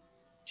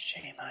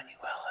 Shame on you,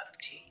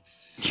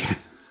 LFT.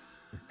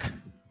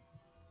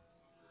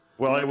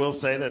 Well, I will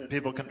say that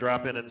people can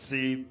drop in and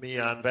see me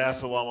on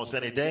VASL almost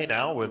any day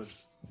now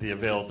with the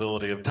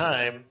availability of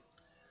time.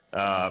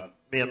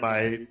 Me and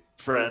my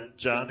friend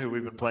John, who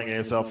we've been playing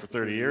ASL for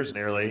 30 years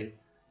nearly,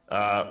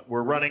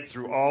 we're running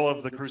through all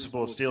of the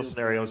Crucible of Steel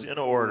scenarios in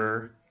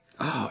order.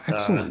 Oh,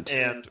 excellent.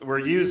 And we're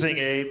using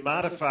a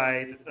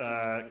modified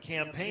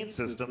campaign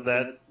system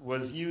that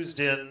was used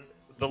in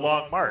the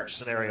Long March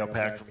scenario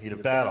pack from Heat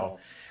of Battle,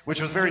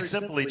 which was very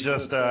simply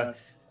just a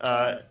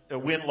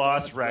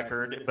win-loss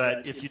record,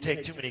 but if you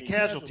take too many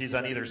casualties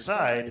on either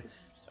side,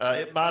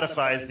 it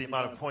modifies the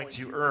amount of points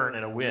you earn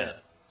in a win.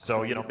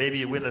 So, maybe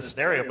you win the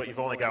scenario, but you've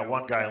only got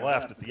one guy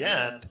left at the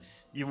end,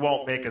 you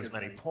won't make as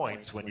many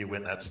points when you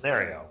win that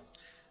scenario.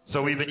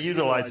 So we've been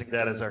utilizing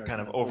that as our kind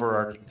of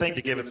overarching thing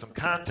to give it some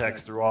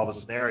context through all the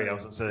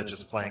scenarios instead of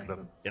just playing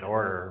them in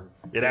order.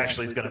 It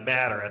actually is going to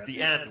matter. At the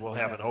end, we'll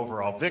have an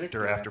overall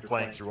victor after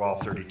playing through all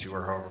 32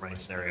 or however many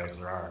scenarios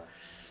there are.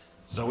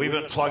 So we've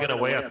been plugging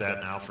away at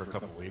that now for a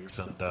couple of weeks,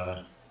 and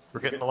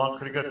we're getting along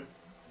pretty good.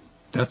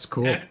 That's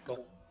cool.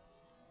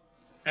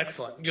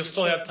 Excellent. You'll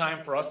still have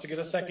time for us to get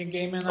a second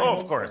game in? Oh,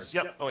 of course.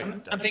 Yep. Oh, yeah,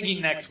 I'm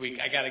thinking next week.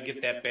 I got to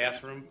get that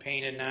bathroom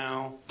painted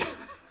now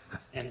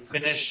and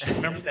finish.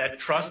 Remember that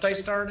trust I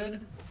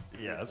started?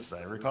 Yes, I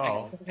I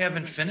recall. still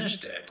haven't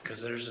finished it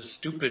because there's a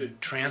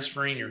stupid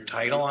transferring your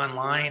title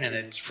online, and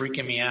it's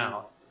freaking me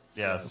out.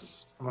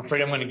 Yes. I'm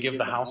afraid I'm going to give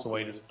the house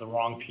away to the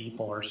wrong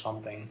people or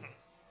something.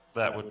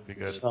 That wouldn't be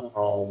good.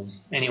 So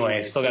anyway,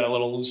 I still got a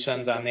little loose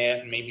ends on that,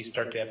 and maybe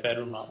start that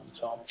bedroom up.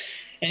 So,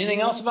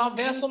 anything else about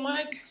VASL,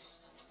 Mike?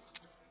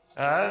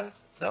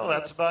 No,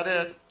 that's about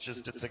it.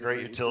 Just it's a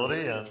great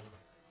utility, and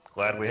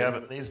glad we have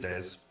it these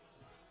days.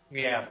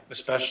 Yeah,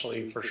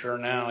 especially for sure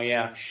now.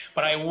 Yeah,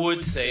 but I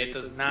would say it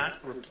does not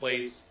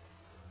replace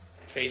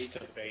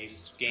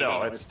face-to-face gaming.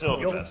 No, it's still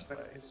the best way.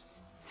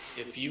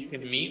 If you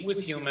can meet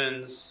with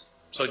humans,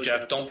 so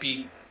Jeff, don't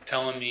be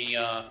telling me.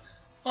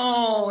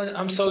 Oh,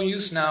 I'm so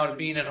used now to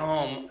being at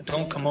home.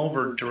 Don't come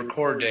over to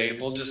record,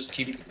 Dave. We'll just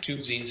keep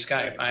using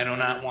Skype. I do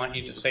not want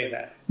you to say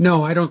that.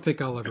 No, I don't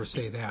think I'll ever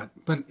say that.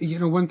 But,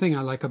 one thing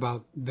I like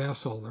about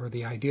VASL, or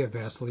the idea of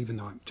VASL, even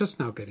though I'm just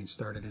now getting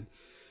started in,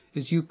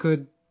 is you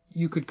could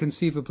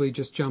conceivably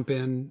just jump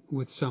in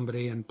with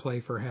somebody and play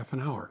for half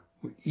an hour.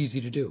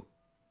 Easy to do.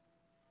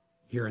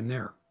 Here and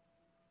there.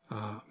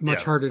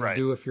 Much harder to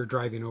do if you're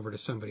driving over to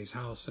somebody's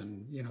house,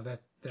 and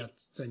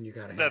that's then you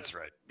got to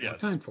have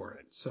time for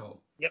it. So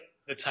yep,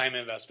 the time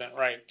investment,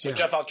 right? So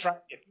Jeff, I'll try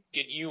to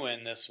get you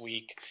in this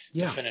week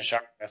to finish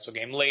our VASL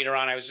game. Later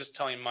on, I was just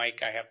telling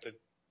Mike I have to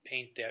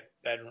paint that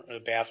bedroom, the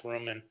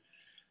bathroom, and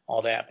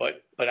all that,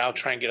 but I'll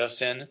try and get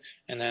us in,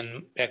 and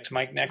then back to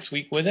Mike next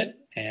week with it.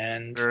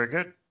 And very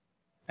good,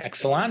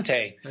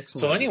 excellente.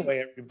 So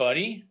anyway,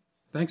 everybody,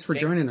 thanks for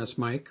joining us,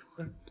 Mike.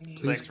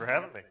 Thanks for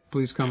having me.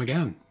 Please come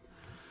again.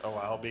 Oh,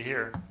 I'll be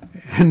here.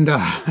 And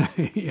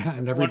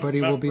and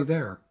everybody will be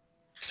there.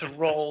 To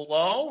roll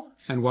low.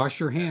 And wash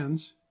your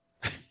hands.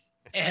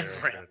 And Very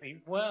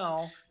Bradley,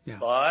 well, Yeah.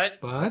 but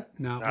But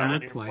not when Not you're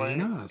even playing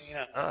playing us.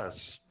 yeah.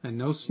 us. And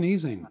no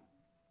sneezing.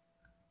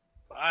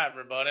 Bye,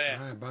 everybody.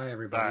 All right, bye,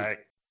 everybody. Bye.